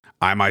vehicles.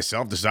 I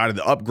myself decided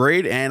to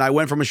upgrade, and I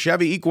went from a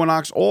Chevy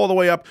Equinox all the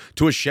way up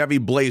to a Chevy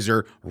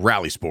Blazer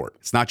Rally Sport.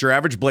 It's not your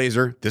average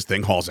Blazer. This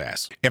thing hauls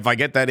ass. If I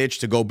get that itch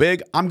to go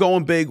big, I'm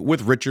going big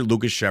with Richard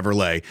Lucas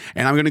Chevrolet,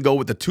 and I'm going to go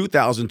with the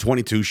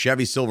 2022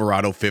 Chevy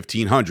Silverado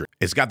 1500.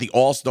 It's got the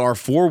all-star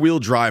four-wheel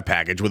drive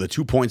package with a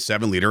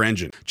 2.7-liter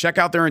engine. Check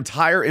out their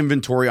entire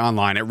inventory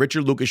online at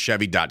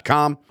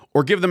richardlucaschevy.com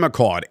or give them a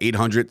call at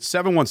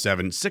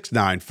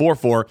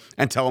 800-717-6944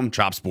 and tell them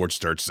Chop Sports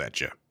Sturch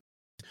sent you.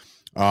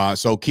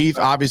 So Keith,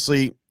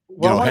 obviously,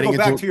 I want to go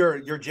back to your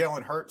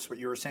Jalen Hurts, what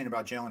you were saying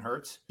about Jalen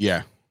Hurts.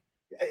 Yeah.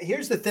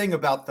 Here's the thing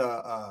about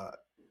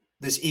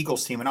this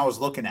Eagles team, and I was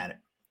looking at it.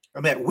 I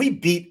mean, we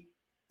beat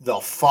the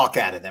fuck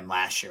out of them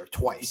last year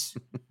twice.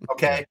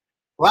 Okay.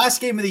 Last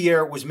game of the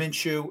year was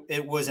Minshew.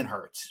 It wasn't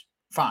Hurts.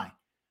 Fine.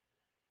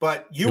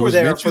 But you were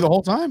there for the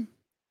whole time?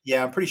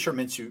 Yeah, I'm pretty sure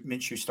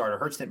Minshew started.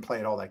 Hurts didn't play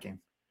at all that game.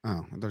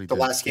 Oh, I thought he the did.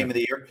 Last game of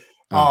the year.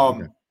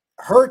 Okay.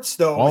 Hurts,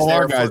 though, all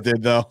our guys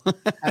did, though.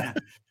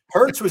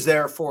 Hurts was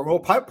there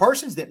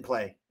Parsons didn't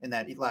play in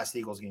that last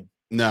Eagles game.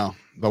 No,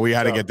 but we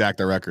had to get Dak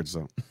the record.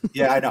 So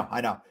yeah, I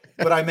know.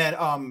 But I meant,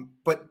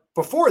 but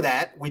before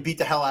that, we beat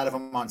the hell out of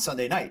them on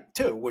Sunday night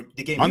too.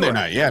 The game Monday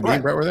night, yeah, me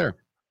and Bret were there.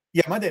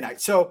 Yeah, Monday night.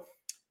 So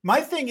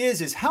my thing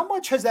is how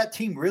much has that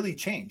team really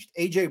changed?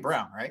 AJ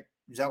Brown, right?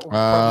 Is that what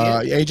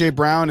AJ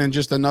Brown and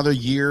just another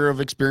year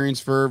of experience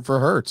for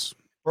Hurts,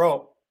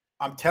 bro?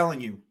 I'm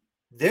telling you,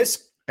 they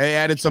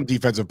added some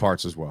defensive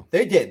parts as well.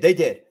 They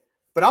did.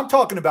 But I'm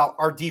talking about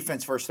our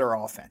defense versus their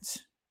offense.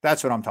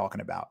 That's what I'm talking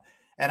about.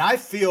 And I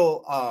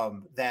feel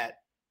that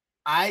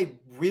I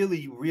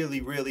really,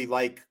 really, really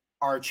like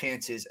our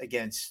chances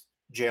against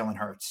Jalen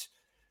Hurts.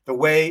 The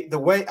way,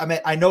 I mean,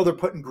 I know they're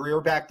putting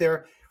Greer back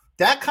there.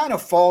 That kind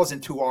of falls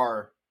into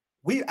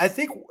I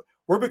think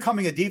we're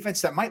becoming a defense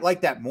that might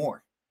like that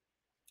more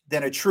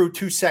than a true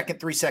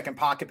 2-second, 3-second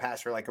pocket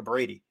passer like a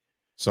Brady.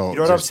 So you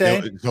know what I'm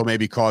saying? So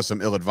maybe cause some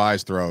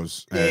ill-advised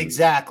throws.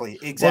 Exactly.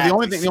 Well, the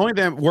only thing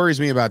that worries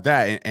me about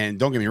that, and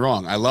don't get me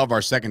wrong, I love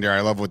our secondary.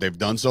 I love what they've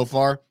done so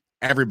far.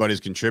 Everybody's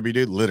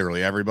contributed,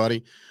 literally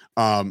everybody.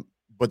 But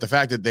the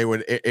fact that they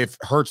would, if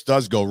Hurts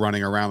does go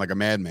running around like a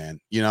madman,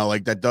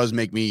 like that does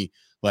make me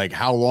like,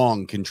 how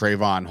long can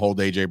Trayvon hold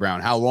AJ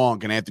Brown? How long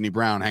can Anthony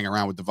Brown hang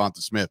around with Devonta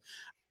Smith?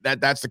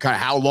 That's the kind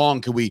of, how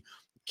long can we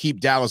keep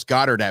Dallas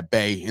Goedert at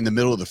bay in the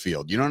middle of the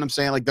field? You know what I'm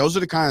saying? Like, those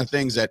are the kind of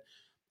things that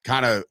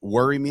kind of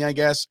worry me, I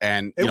guess.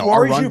 And it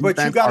worries you, but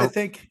you got to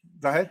think.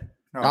 Go ahead.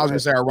 No, I was going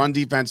to say our run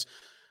defense.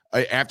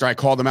 After I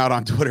called them out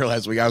on Twitter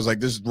last week, I was like,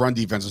 "This run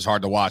defense is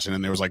hard to watch." And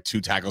then there was like 2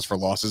 tackles for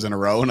losses in a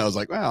row, and I was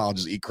like, "Well, I'll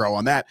just eat crow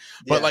on that."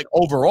 Yeah. But like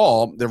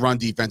overall, the run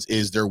defense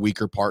is their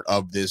weaker part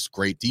of this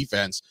great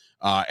defense.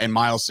 And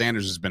Miles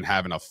Sanders has been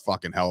having a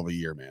fucking hell of a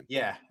year, man.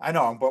 Yeah, I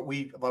know. But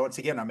once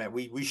again,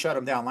 we shut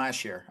them down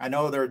last year. I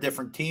know they're a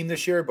different team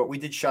this year, but we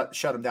did shut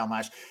them down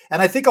last year.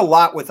 And I think a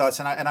lot with us,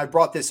 and I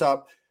brought this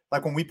up.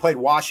 Like when we played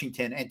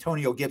Washington,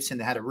 Antonio Gibson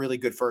had a really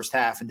good first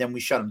half, and then we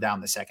shut him down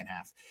the second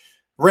half.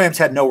 Rams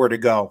had nowhere to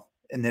go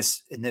in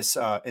this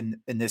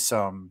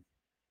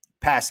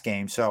past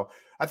game. So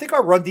I think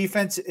our run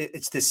defense,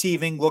 it's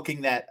deceiving.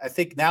 Looking that, I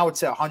think now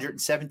it's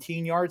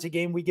 117 yards a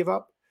game we give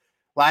up.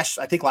 I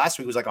think last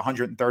week was like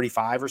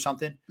 135 or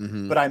something.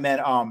 Mm-hmm. But I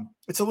meant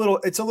it's a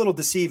little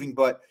deceiving.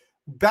 But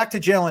back to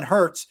Jalen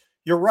Hurts,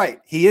 you're right.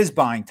 He is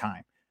buying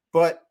time,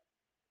 but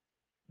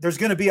there's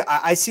going to be.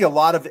 I see a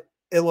lot of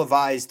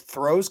ill-advised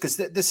throws because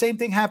the same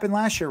thing happened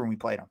last year when we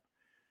played them,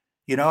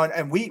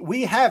 and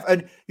we have,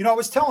 and I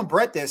was telling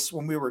Bret this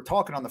when we were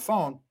talking on the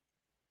phone.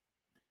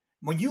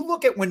 When you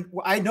look at when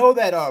I know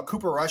that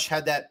Cooper Rush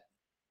had that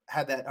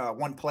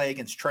one play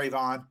against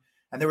Trayvon,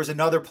 and there was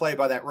another play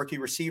by that rookie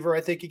receiver, I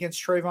think,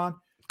 against Trayvon.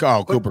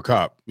 Cooper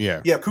Kupp,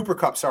 yeah, Cooper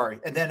Kupp. Sorry,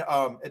 and then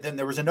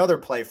there was another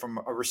play from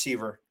a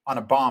receiver on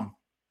a bomb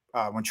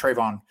when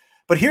Trayvon.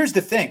 But here's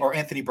the thing, or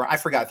Anthony Brown, I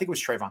forgot. I think it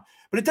was Trayvon.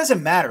 But it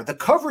doesn't matter. The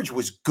coverage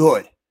was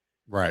good.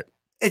 Right.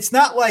 It's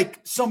not like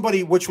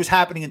somebody, which was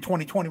happening in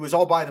 2020, was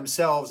all by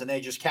themselves and they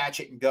just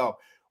catch it and go.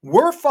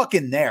 We're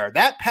fucking there.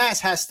 That pass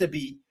has to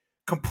be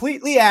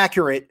completely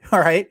accurate, all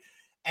right?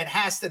 And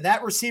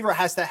that receiver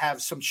has to have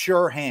some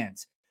sure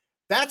hands.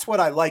 That's what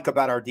I like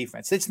about our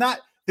defense.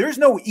 There's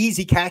no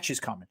easy catches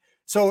coming.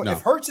 So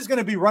if Hurts is going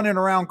to be running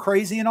around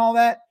crazy and all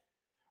that,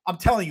 I'm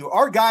telling you,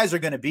 our guys are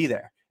going to be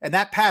there. And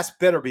that pass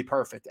better be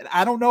perfect. And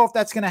I don't know if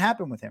that's going to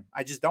happen with him.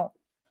 I just don't.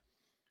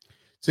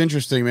 It's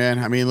interesting, man.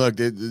 I mean, look,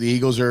 the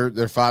Eagles they're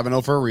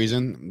 5-0 for a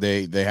reason.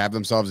 They have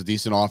themselves a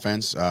decent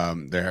offense.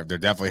 They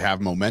definitely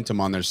have momentum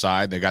on their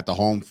side. They got the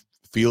home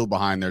field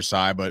behind their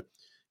side, but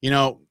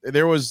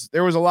there was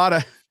a lot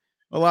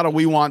of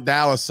 "We Want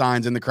Dallas"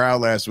 signs in the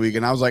crowd last week,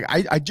 and I was like,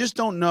 I just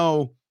don't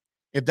know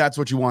if that's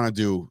what you want to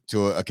do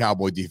to a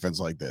Cowboy defense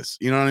like this.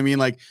 You know what I mean?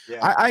 Like,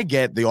 yeah. I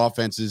get the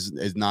offense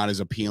is not as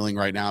appealing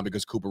right now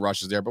because Cooper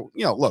Rush is there, but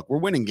look, we're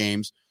winning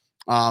games.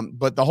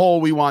 But the whole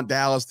 "We Want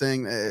Dallas"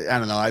 thing, I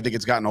don't know. I think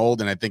it's gotten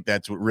old, and I think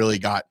that's what really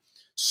got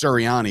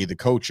Sirianni, the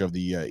coach of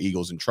the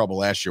Eagles, in trouble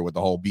last year with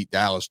the whole "Beat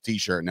Dallas"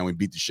 T-shirt, and then we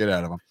beat the shit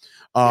out of them.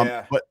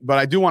 But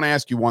I do want to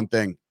ask you one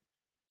thing.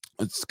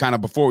 It's kind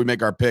of before we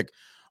make our pick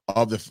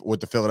with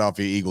the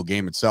Philadelphia Eagle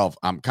game itself.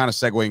 I'm kind of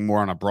segueing more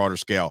on a broader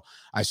scale.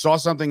 I saw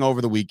something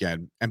over the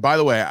weekend, and by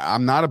the way,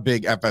 I'm not a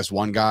big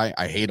FS1 guy.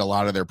 I hate a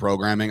lot of their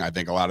programming. I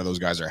think a lot of those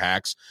guys are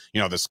hacks.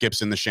 The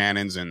Skips and the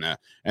Shannons and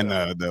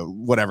the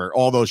whatever,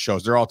 all those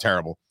shows, they're all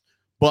terrible.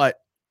 But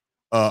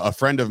a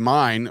friend of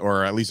mine,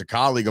 or at least a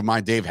colleague of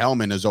mine, Dave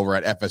Hellman, is over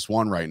at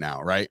FS1 right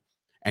now, right?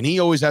 And he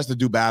always has to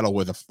do battle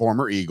with a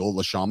former Eagle,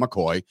 LaShawn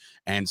McCoy,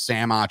 and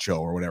Sam Acho,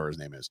 or whatever his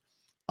name is.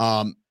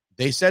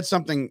 They said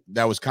something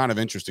that was kind of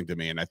interesting to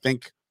me, and I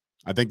think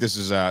this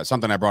is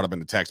something I brought up in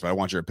the text, but I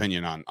want your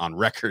opinion on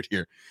record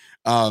here.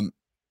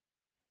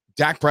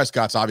 Dak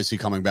Prescott's obviously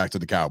coming back to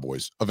the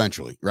Cowboys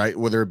eventually, right?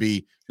 Whether it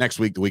be next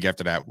week, the week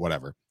after that,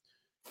 whatever.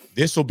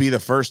 This will be the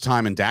first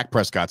time in Dak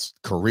Prescott's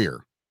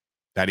career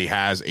that he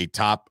has a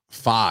top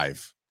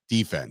 5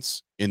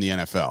 defense in the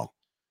NFL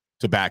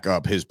to back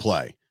up his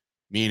play.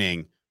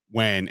 Meaning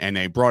and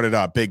they brought it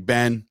up, Big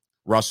Ben,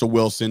 Russell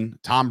Wilson,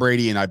 Tom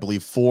Brady, and I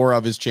believe 4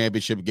 of his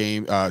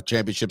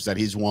championships that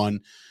he's won,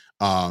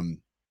 and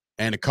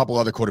a couple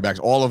other quarterbacks,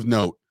 all of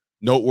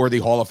noteworthy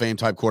Hall of Fame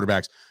type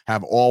quarterbacks,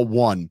 have all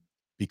won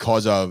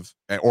because of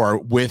or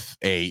with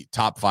a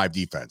top 5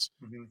 defense.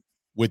 Mm-hmm.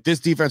 With this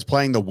defense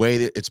playing the way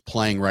that it's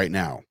playing right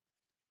now,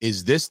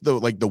 is this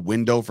the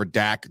window for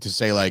Dak to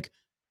say like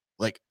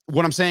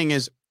what I'm saying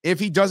is, if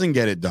he doesn't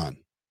get it done,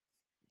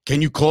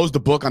 can you close the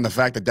book on the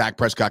fact that Dak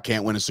Prescott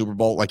can't win a Super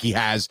Bowl? Like, he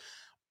has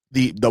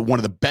the one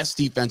of the best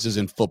defenses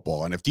in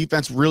football. And if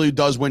defense really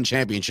does win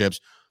championships,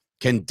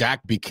 can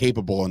Dak be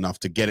capable enough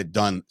to get it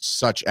done,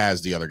 such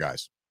as the other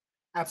guys?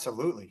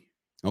 Absolutely.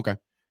 Okay.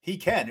 He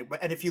can.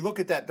 And if you look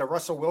at the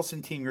Russell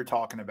Wilson team you're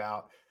talking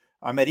about,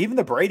 I mean, even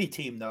the Brady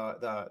team,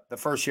 the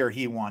first year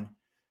he won,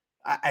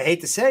 I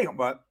hate to say it,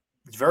 but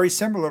it's very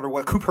similar to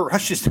what Cooper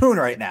Rush is doing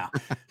right now.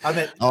 I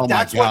mean, oh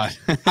that's my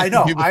God. I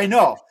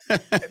know,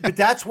 but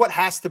that's what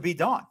has to be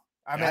done.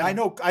 I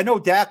mean, I know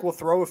Dak will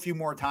throw a few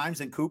more times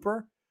than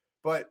Cooper,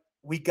 but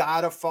we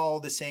got to follow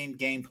the same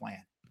game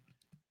plan.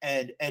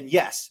 And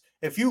yes,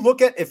 if you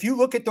look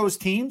at those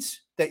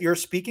teams that you're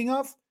speaking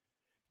of,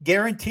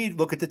 guaranteed,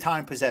 look at the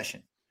time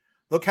possession.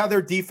 Look how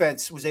their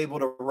defense was able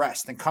to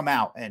rest and come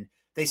out, and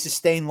they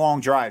sustain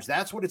long drives.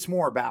 That's what it's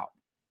more about.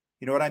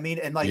 You know what I mean?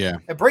 And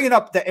and bringing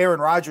up the Aaron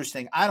Rodgers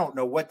thing, I don't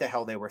know what the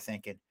hell they were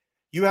thinking.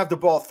 You have the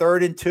ball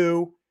 3rd and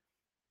 2.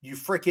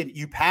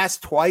 You pass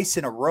twice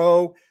in a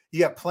row.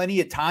 You have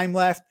plenty of time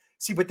left.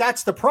 See, but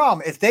that's the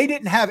problem. If they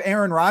didn't have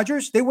Aaron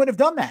Rodgers, they wouldn't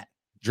have done that.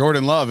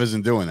 Jordan Love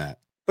isn't doing that.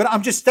 But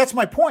that's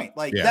my point.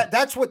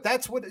 That's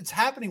what it's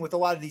happening with a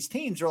lot of these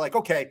teams. They're like,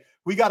 okay,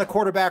 we got a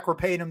quarterback, we're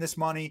paying him this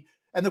money,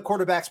 and the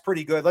quarterback's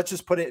pretty good. Let's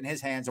just put it in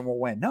his hands and we'll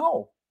win.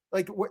 No,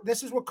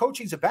 this is what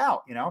coaching's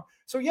about,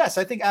 So yes,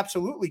 I think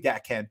absolutely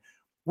Dak can,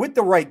 with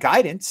the right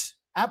guidance.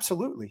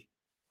 Absolutely.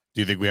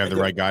 Do you think we have the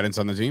right guidance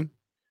on the team?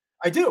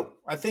 I do.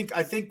 I think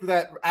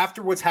that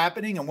after what's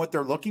happening and what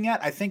they're looking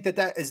at, I think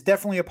that is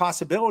definitely a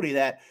possibility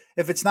that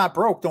if it's not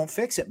broke, don't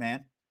fix it,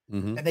 man.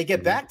 Mm-hmm. And they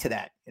get back to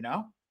that,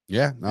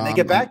 Yeah. No, and they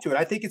get back to it.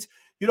 I think it's,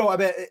 I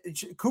bet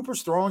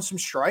Cooper's throwing some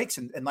strikes.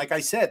 And like I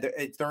said,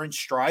 they're in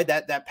stride.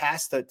 That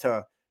pass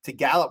to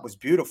Gallup was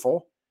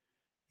beautiful,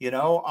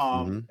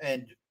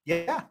 and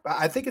yeah,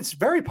 I think it's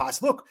very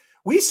possible. Look,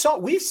 we've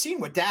seen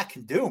what Dak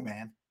can do,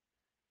 man.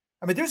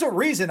 I mean, there's a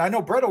reason. I know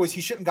Bret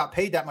he shouldn't got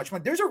paid that much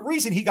money. There's a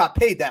reason he got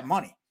paid that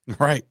money.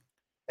 Right.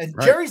 And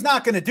Jerry's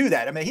not going to do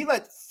that. I mean, he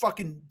let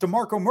fucking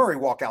DeMarco Murray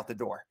walk out the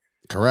door.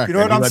 Correct. You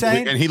know what I'm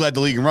saying? And he led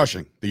the league in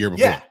rushing the year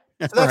before. Yeah.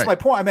 So that's my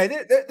point. I mean,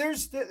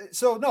 there's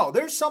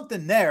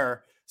something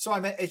there. So I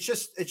mean, it's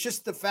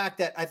just the fact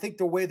that I think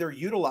the way they're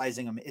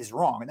utilizing him is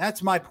wrong. And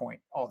that's my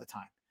point all the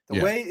time.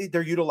 The way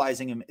they're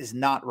utilizing him is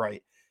not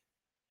right.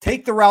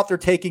 Take the route they're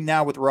taking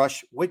now with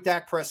Rush, with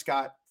Dak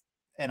Prescott.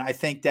 And I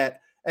think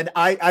that, and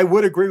I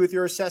would agree with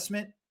your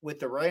assessment with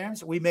the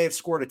Rams. We may have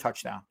scored a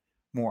touchdown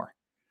more.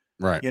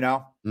 Right.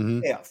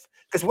 Mm-hmm. If.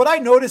 Because what I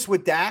noticed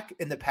with Dak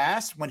in the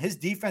past, when his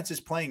defense is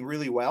playing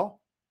really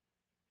well,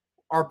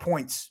 our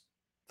points,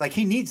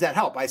 he needs that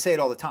help. I say it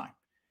all the time.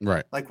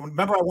 Right.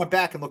 Remember I went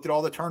back and looked at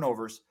all the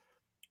turnovers.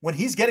 When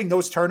he's getting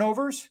those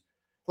turnovers,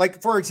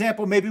 for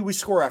example, maybe we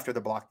score after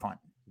the block punt.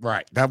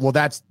 Right.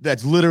 That's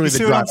literally the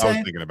drive I was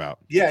thinking about.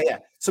 Yeah.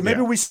 So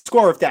maybe we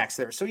score if Dak's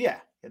there. So yeah,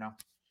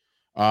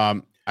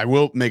 I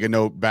will make a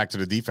note back to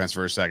the defense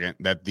for a second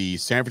that the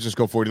San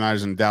Francisco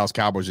 49ers and the Dallas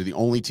Cowboys are the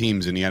only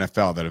teams in the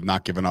NFL that have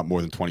not given up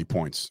more than 20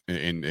 points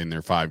in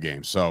their 5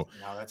 games. So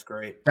no, that's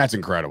great. That's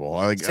incredible.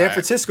 San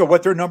Francisco,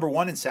 they're number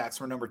 1 in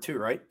sacks. We're number 2,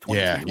 right?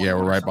 Yeah,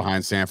 we're right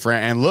behind San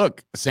Fran. And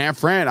look, San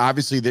Fran,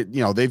 obviously, that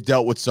they've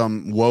dealt with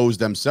some woes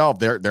themselves.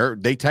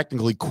 They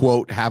technically,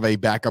 quote, have a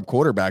backup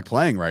quarterback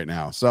playing right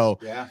now. So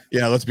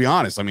let's be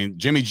honest. I mean,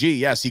 Jimmy G,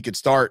 yes, he could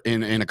start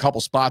in a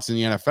couple spots in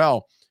the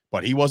NFL.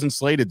 But he wasn't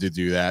slated to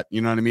do that.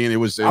 You know what I mean? It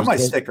was my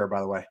sticker,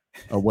 by the way.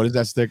 Oh, what is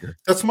that sticker?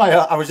 That's my.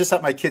 I was just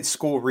at my kid's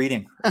school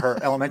reading her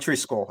elementary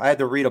school. I had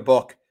to read a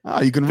book.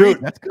 Oh, you can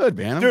read. That's good,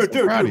 man.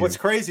 Dude. What's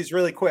crazy is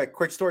really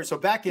quick story. So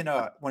back in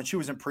when she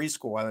was in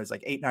preschool, I was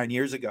like 8-9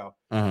 years ago.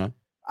 Uh-huh.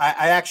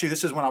 I actually,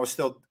 this is when I was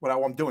still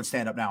I'm doing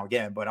stand up now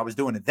again, but I was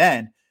doing it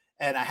then,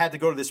 and I had to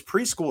go to this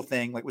preschool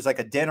thing. Like it was like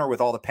a dinner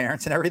with all the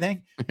parents and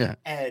everything. Yeah.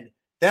 And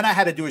then I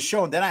had to do a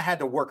show, and then I had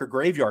to work a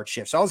graveyard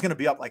shift. So I was going to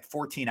be up like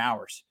 14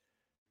 hours.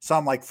 So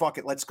I'm like, fuck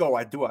it, let's go.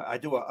 I do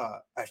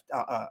a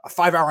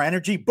 5-hour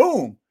energy,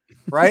 boom,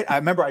 right? I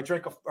remember I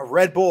drank a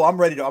Red Bull.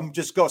 I'm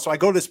just go. So I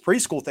go to this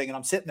preschool thing, and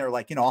I'm sitting there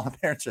like, all the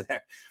parents are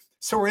there.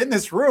 So we're in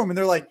this room, and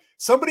they're like,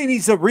 somebody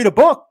needs to read a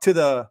book to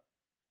the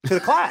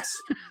class.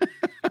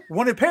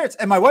 One of the parents,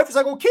 and my wife is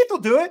like, well, Keith will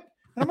do it.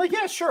 And I'm like,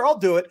 yeah, sure, I'll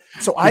do it.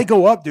 So I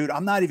go up, dude.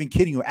 I'm not even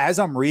kidding you. As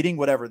I'm reading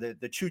whatever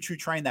the choo-choo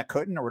train that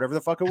couldn't, or whatever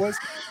the fuck it was,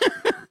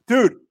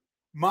 dude.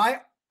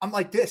 I'm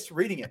like this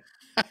reading it.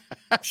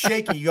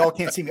 Shaking. You all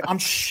can't see me. I'm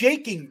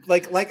shaking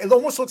like it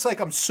almost looks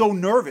like I'm so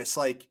nervous.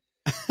 Like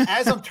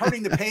as I'm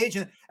turning the page,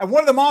 and one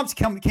of the moms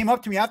came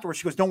up to me afterwards.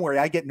 She goes, "Don't worry,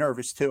 I get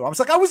nervous too." I was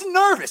like, "I wasn't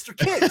nervous. They're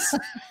kids."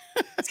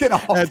 It's getting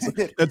all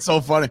that's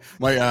so funny.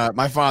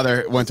 My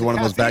father went to one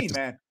of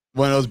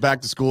those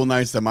back to school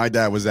nights that my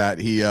dad was at.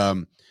 He I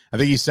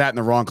think he sat in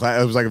the wrong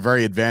class. It was like a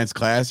very advanced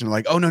class, and we're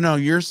like, "Oh no,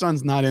 your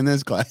son's not in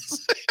this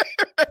class."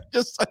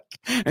 Just like,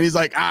 and he's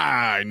like,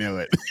 I knew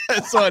it.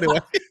 So anyway,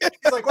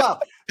 he's like, wow,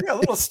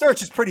 little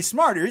Sturch is pretty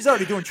smart here. He's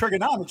already doing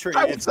trigonometry.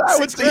 I would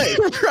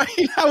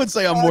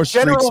say I'm more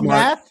street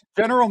smart.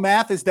 General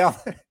math is down.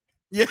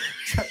 Yeah,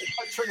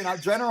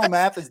 general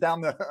math is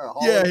down the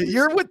hallway. Yeah,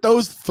 you're with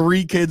those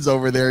 3 kids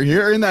over there.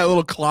 You're in that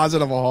little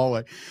closet of a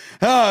hallway.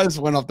 Oh, this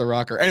went off the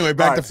rocker. Anyway,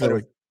 back to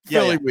Philly.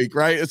 Philly week,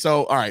 right?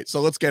 So, all right,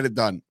 so let's get it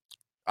done.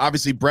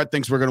 Obviously, Bret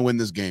thinks we're going to win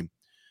this game.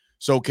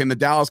 So can the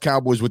Dallas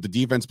Cowboys, with the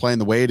defense playing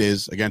the way it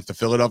is against the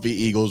Philadelphia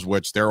Eagles,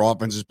 which their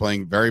offense is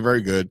playing very,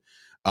 very good,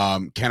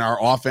 can our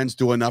offense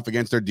do enough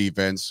against their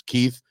defense?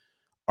 Keith,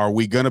 are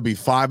we going to be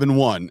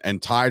 5-1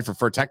 and tied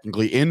for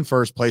technically in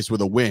first place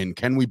with a win?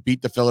 Can we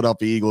beat the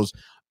Philadelphia Eagles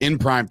in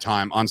prime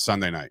time on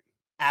Sunday night?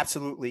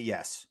 Absolutely,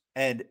 yes.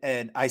 And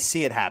I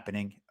see it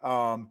happening.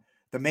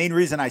 The main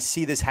reason I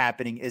see this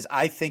happening is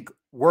I think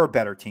we're a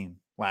better team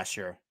last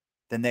year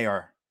than they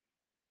are.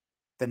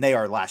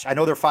 Last year. I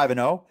know they're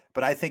 5-0,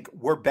 but I think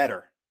we're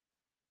better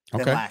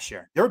than last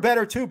year. They're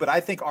better too, but I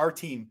think our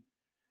team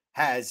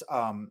has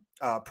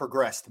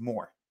progressed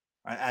more.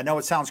 I know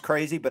it sounds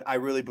crazy, but I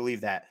really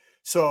believe that.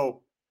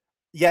 So,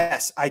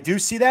 yes, I do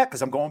see that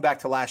because I'm going back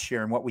to last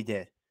year and what we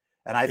did.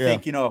 And I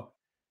think,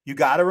 you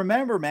got to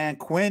remember, man,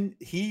 Quinn,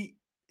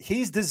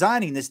 he's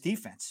designing this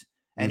defense,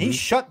 and he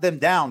shut them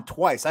down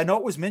twice. I know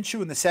it was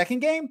Minshew in the second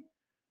game,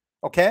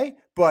 okay?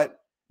 But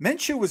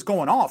Minshew was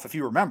going off, if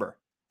you remember.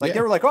 They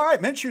were like, all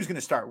right, Minshew's going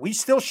to start. We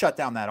still shut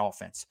down that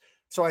offense.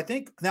 So I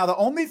think now the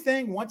only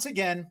thing, once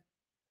again,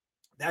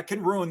 that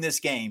could ruin this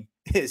game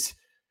is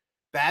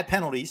bad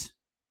penalties,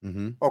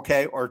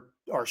 okay, or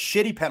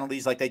shitty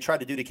penalties like they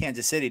tried to do to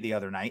Kansas City the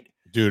other night.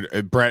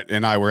 Dude, Bret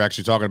and I were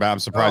actually talking about, I'm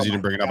surprised you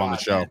didn't bring it up on the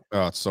show. Man.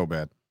 Oh, it's so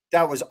bad.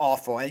 That was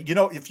awful. And,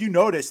 if you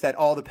notice that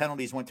all the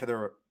penalties went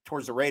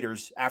towards the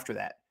Raiders after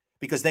that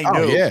because they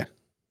knew,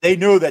 they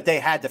knew that they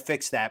had to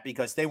fix that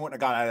because they wouldn't have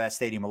got out of that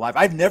stadium alive.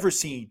 I've never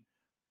seen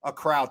a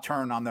crowd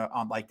turn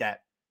on like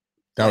that.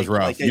 That was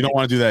rough. You don't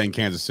want to do that in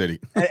Kansas City.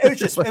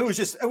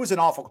 It was an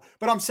awful,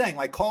 but I'm saying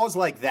like calls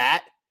like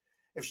that,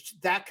 if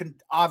that can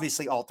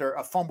obviously alter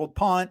a fumbled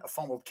punt, a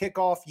fumbled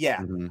kickoff.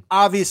 Yeah.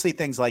 Obviously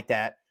things like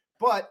that.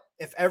 But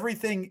if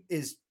everything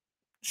is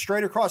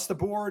straight across the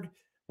board,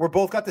 we're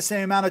both got the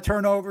same amount of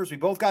turnovers. We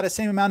both got the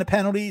same amount of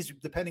penalties,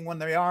 depending when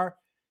they are.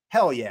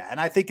 Hell yeah.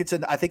 And I think it's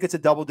a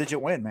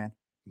double-digit win, man.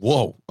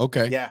 Whoa.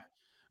 Okay. Yeah.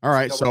 All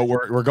right, so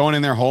we're going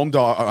in there home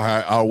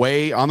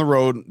away on the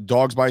road,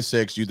 dogs by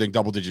 6. You think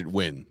double-digit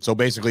win? So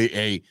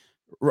basically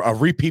a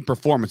repeat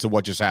performance of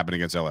what just happened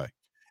against LA.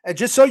 And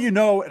just so you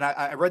know, and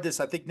I read this,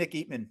 I think Nick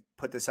Eatman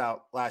put this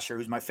out last year.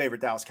 Who's my favorite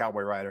Dallas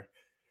Cowboy writer,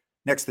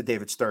 next to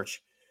David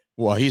Sturch.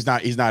 Well, he's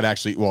not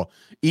actually. Well,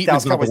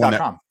 Eatman's not the one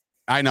that,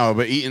 I know,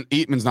 but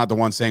Eatman's not the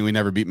one saying we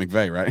never beat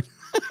McVay, right?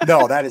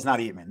 No, that is not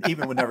Eatman.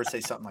 Eatman would never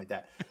say something like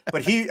that.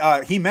 But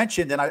he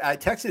mentioned, and I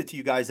texted it to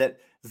you guys, that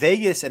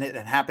Vegas, and it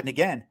happened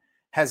again,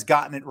 has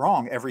gotten it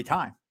wrong every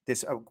time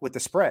this with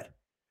the spread.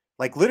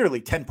 Like literally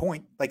a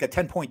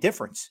 10-point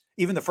difference.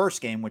 Even the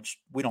first game, which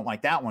we don't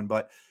like that one,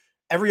 but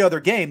every other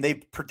game they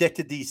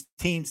predicted these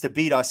teams to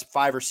beat us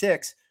 5 or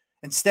 6.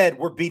 Instead,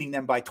 we're beating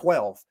them by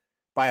 12,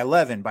 by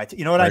 11,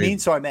 you know what I mean?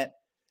 So I meant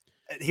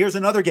here's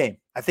another game.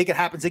 I think it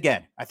happens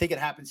again. I think it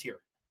happens here.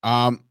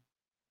 I'm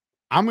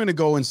going to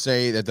go and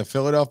say that the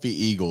Philadelphia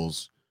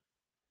Eagles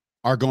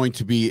are going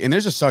to be, and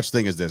there's a such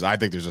thing as this. I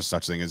think there's a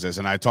such thing as this.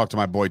 And I talked to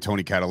my boy,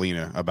 Tony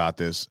Catalina, about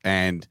this.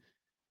 And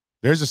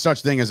there's a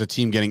such thing as a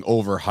team getting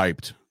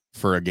overhyped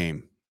for a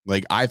game.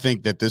 Like, I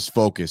think that this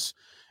focus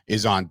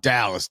is on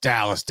Dallas.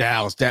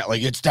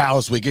 Like, it's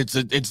Dallas week.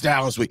 It's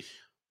Dallas week.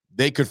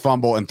 They could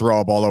fumble and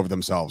throw a ball over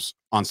themselves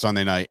on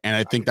Sunday night. And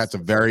I think that's a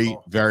very,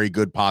 very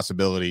good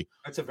possibility.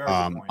 That's a very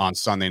good point. On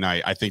Sunday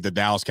night. I think the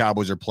Dallas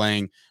Cowboys are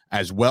playing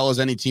as well as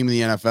any team in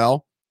the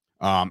NFL.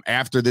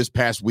 After this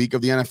past week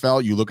of the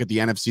NFL, you look at the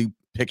NFC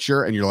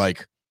picture and you're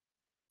like,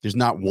 there's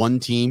not one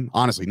team,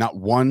 honestly, not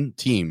one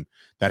team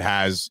that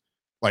has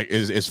like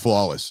is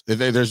flawless.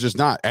 There's just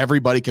not.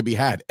 Everybody could be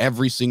had,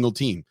 every single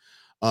team.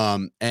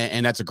 And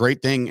that's a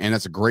great thing. And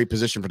that's a great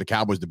position for the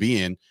Cowboys to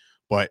be in,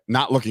 but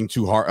not looking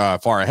too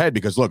far ahead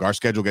because look, our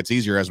schedule gets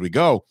easier as we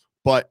go,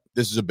 but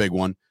this is a big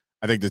one.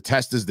 I think the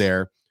test is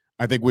there.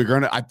 I think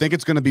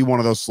it's going to be one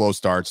of those slow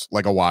starts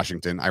like a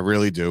Washington. I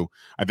really do.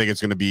 I think it's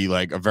going to be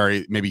like a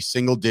very, maybe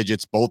single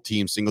digits, both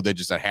teams, single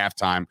digits at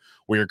halftime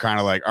where you're kind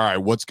of like, all right,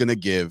 what's going to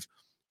give?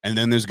 And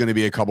then there's going to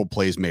be a couple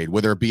plays made,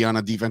 whether it be on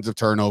a defensive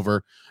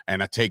turnover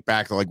and a take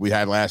back like we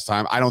had last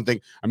time.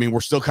 We're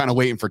still kind of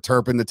waiting for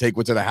Turpin to take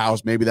one to the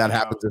house. Maybe that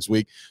happens this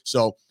week.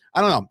 So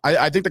I don't know.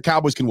 I think the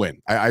Cowboys can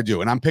win. I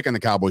do. And I'm picking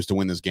the Cowboys to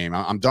win this game.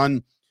 I'm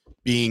done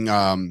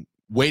being,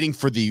 waiting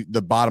for the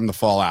bottom to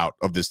fall out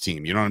of this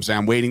team. You know what I'm saying?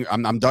 I'm waiting.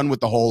 I'm done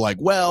with the whole, like,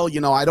 well,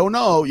 I don't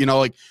know,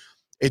 like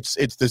it's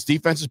this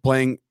defense is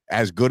playing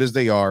as good as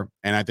they are.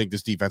 And I think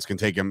this defense can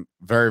take them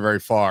very, very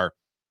far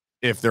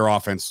if their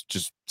offense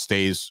just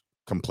stays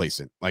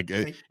complacent. Like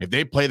if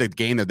they play the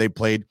game that they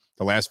played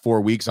the last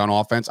 4 weeks on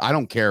offense, I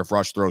don't care if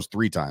Rush throws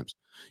 3 times.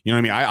 You know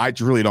what I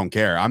mean? I really don't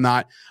care. I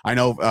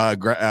know,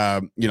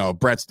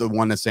 Brett's the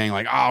one that's saying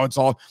like, oh, it's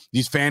all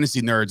these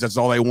fantasy nerds. That's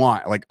all they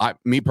want. Like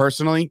me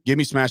personally, give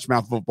me smash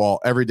mouth football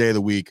every day of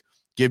the week.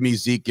 Give me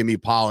Zeke, give me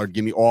Pollard,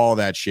 give me all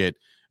that shit.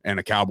 And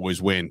the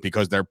Cowboys win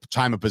because their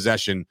time of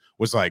possession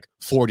was like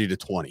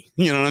 40-20.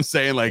 You know what I'm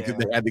saying? Like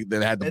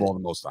they had the ball the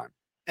most time.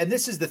 And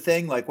this is the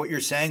thing, like what you're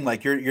saying,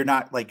 like you're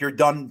not like you're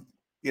done,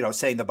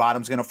 saying the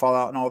bottom's going to fall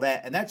out and all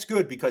that. And that's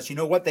good because you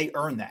know what? They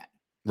earned that.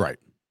 Right.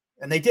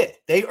 And they did.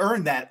 They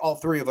earned that, all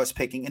 3 of us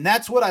picking. And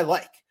that's what I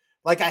like.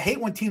 Like, I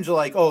hate when teams are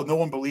like, oh, no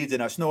one believed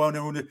in us.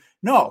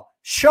 No,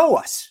 show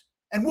us.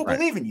 And we'll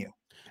believe in you.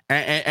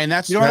 And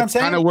that's, what I'm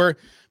saying? Kind of where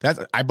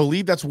I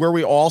believe that's where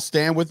we all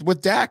stand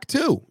with Dak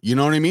too. You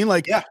know what I mean?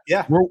 Like,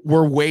 yeah.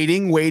 We're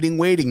waiting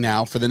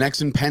now for the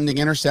next impending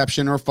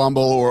interception or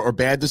fumble or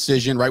bad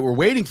decision, right? We're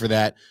waiting for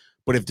that.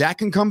 But if Dak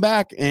can come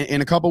back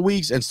in a couple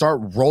weeks and start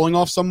rolling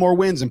off some more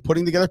wins and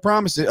putting together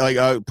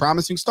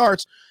promising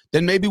starts,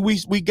 then maybe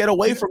we get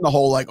away from the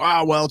whole like,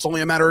 oh, well, it's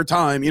only a matter of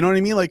time. You know what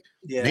I mean? Like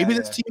maybe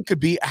this team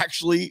could be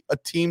actually a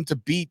team to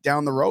beat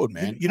down the road,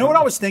 man. You know what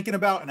I was thinking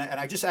about? And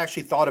I just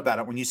actually thought about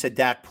it when you said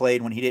Dak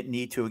played when he didn't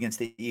need to against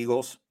the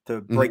Eagles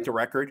to break the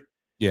record.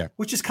 Yeah.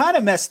 Which is kind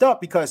of messed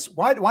up because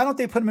why don't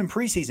they put him in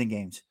preseason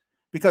games?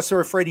 Because they're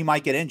afraid he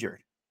might get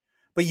injured.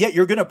 But yet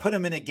you're going to put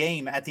him in a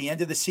game at the end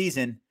of the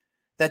season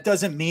that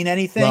doesn't mean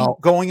anything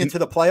going into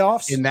the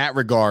playoffs. In that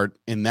regard,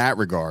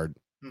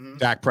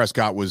 Dak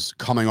Prescott was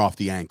coming off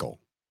the ankle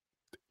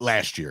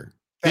last year.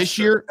 This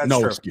year,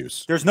 no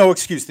excuse. There's no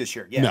excuse this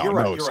year. Yeah, you're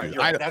right. No You're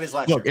right. That is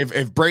last year. Look,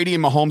 if Brady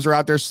and Mahomes are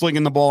out there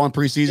slinging the ball in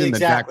preseason, then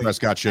Dak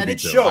Prescott should be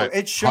too.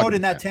 It showed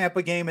in that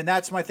Tampa game, and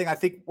that's my thing. I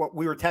think what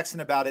we were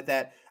texting about it,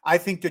 that I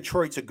think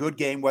Detroit's a good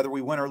game, whether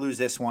we win or lose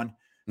this one,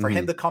 for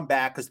him to come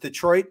back, because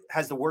Detroit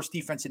has the worst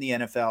defense in the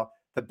NFL.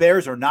 The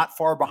Bears are not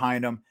far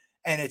behind them,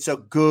 and it's a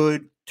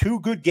two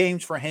good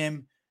games for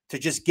him to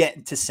just get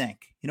into sync.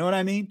 You know what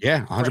I mean?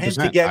 Yeah, 100%. For him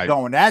to get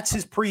going. That's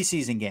his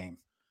preseason game.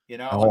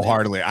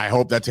 Wholeheartedly. I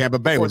hope that Tampa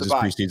Bay was his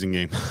preseason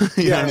game.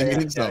 you know what I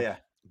mean?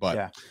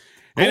 But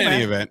in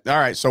any event, all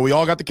right. So we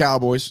all got the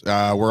Cowboys.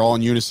 We're all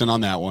in unison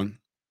on that one.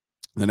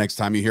 The next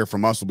time you hear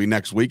from us will be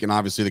next week, and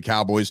obviously the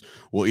Cowboys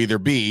will either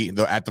be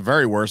at the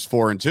very worst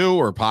 4-2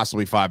 or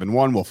possibly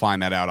 5-1. We'll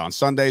find that out on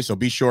Sunday. So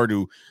be sure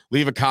to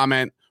leave a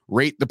comment,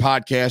 rate the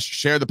podcast,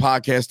 share the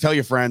podcast, tell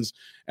your friends,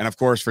 and of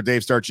course for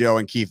Dave Sturchio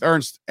and Keith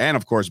Ernst, and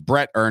of course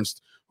Bret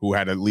Ernst, who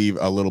had to leave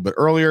a little bit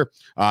earlier.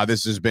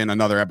 This has been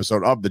another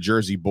episode of the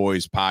Jersey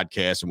Boyz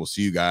Podcast, and we'll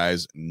see you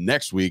guys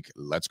next week.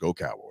 Let's go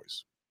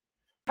Cowboys.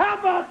 How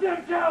about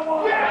them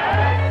Cowboys?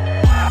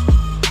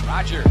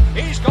 Roger,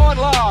 he's going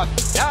long.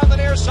 Down the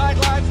near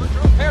sideline for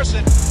Drew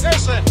Pearson.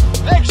 Pearson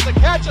makes the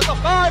catch at the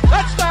 5.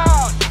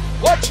 Touchdown!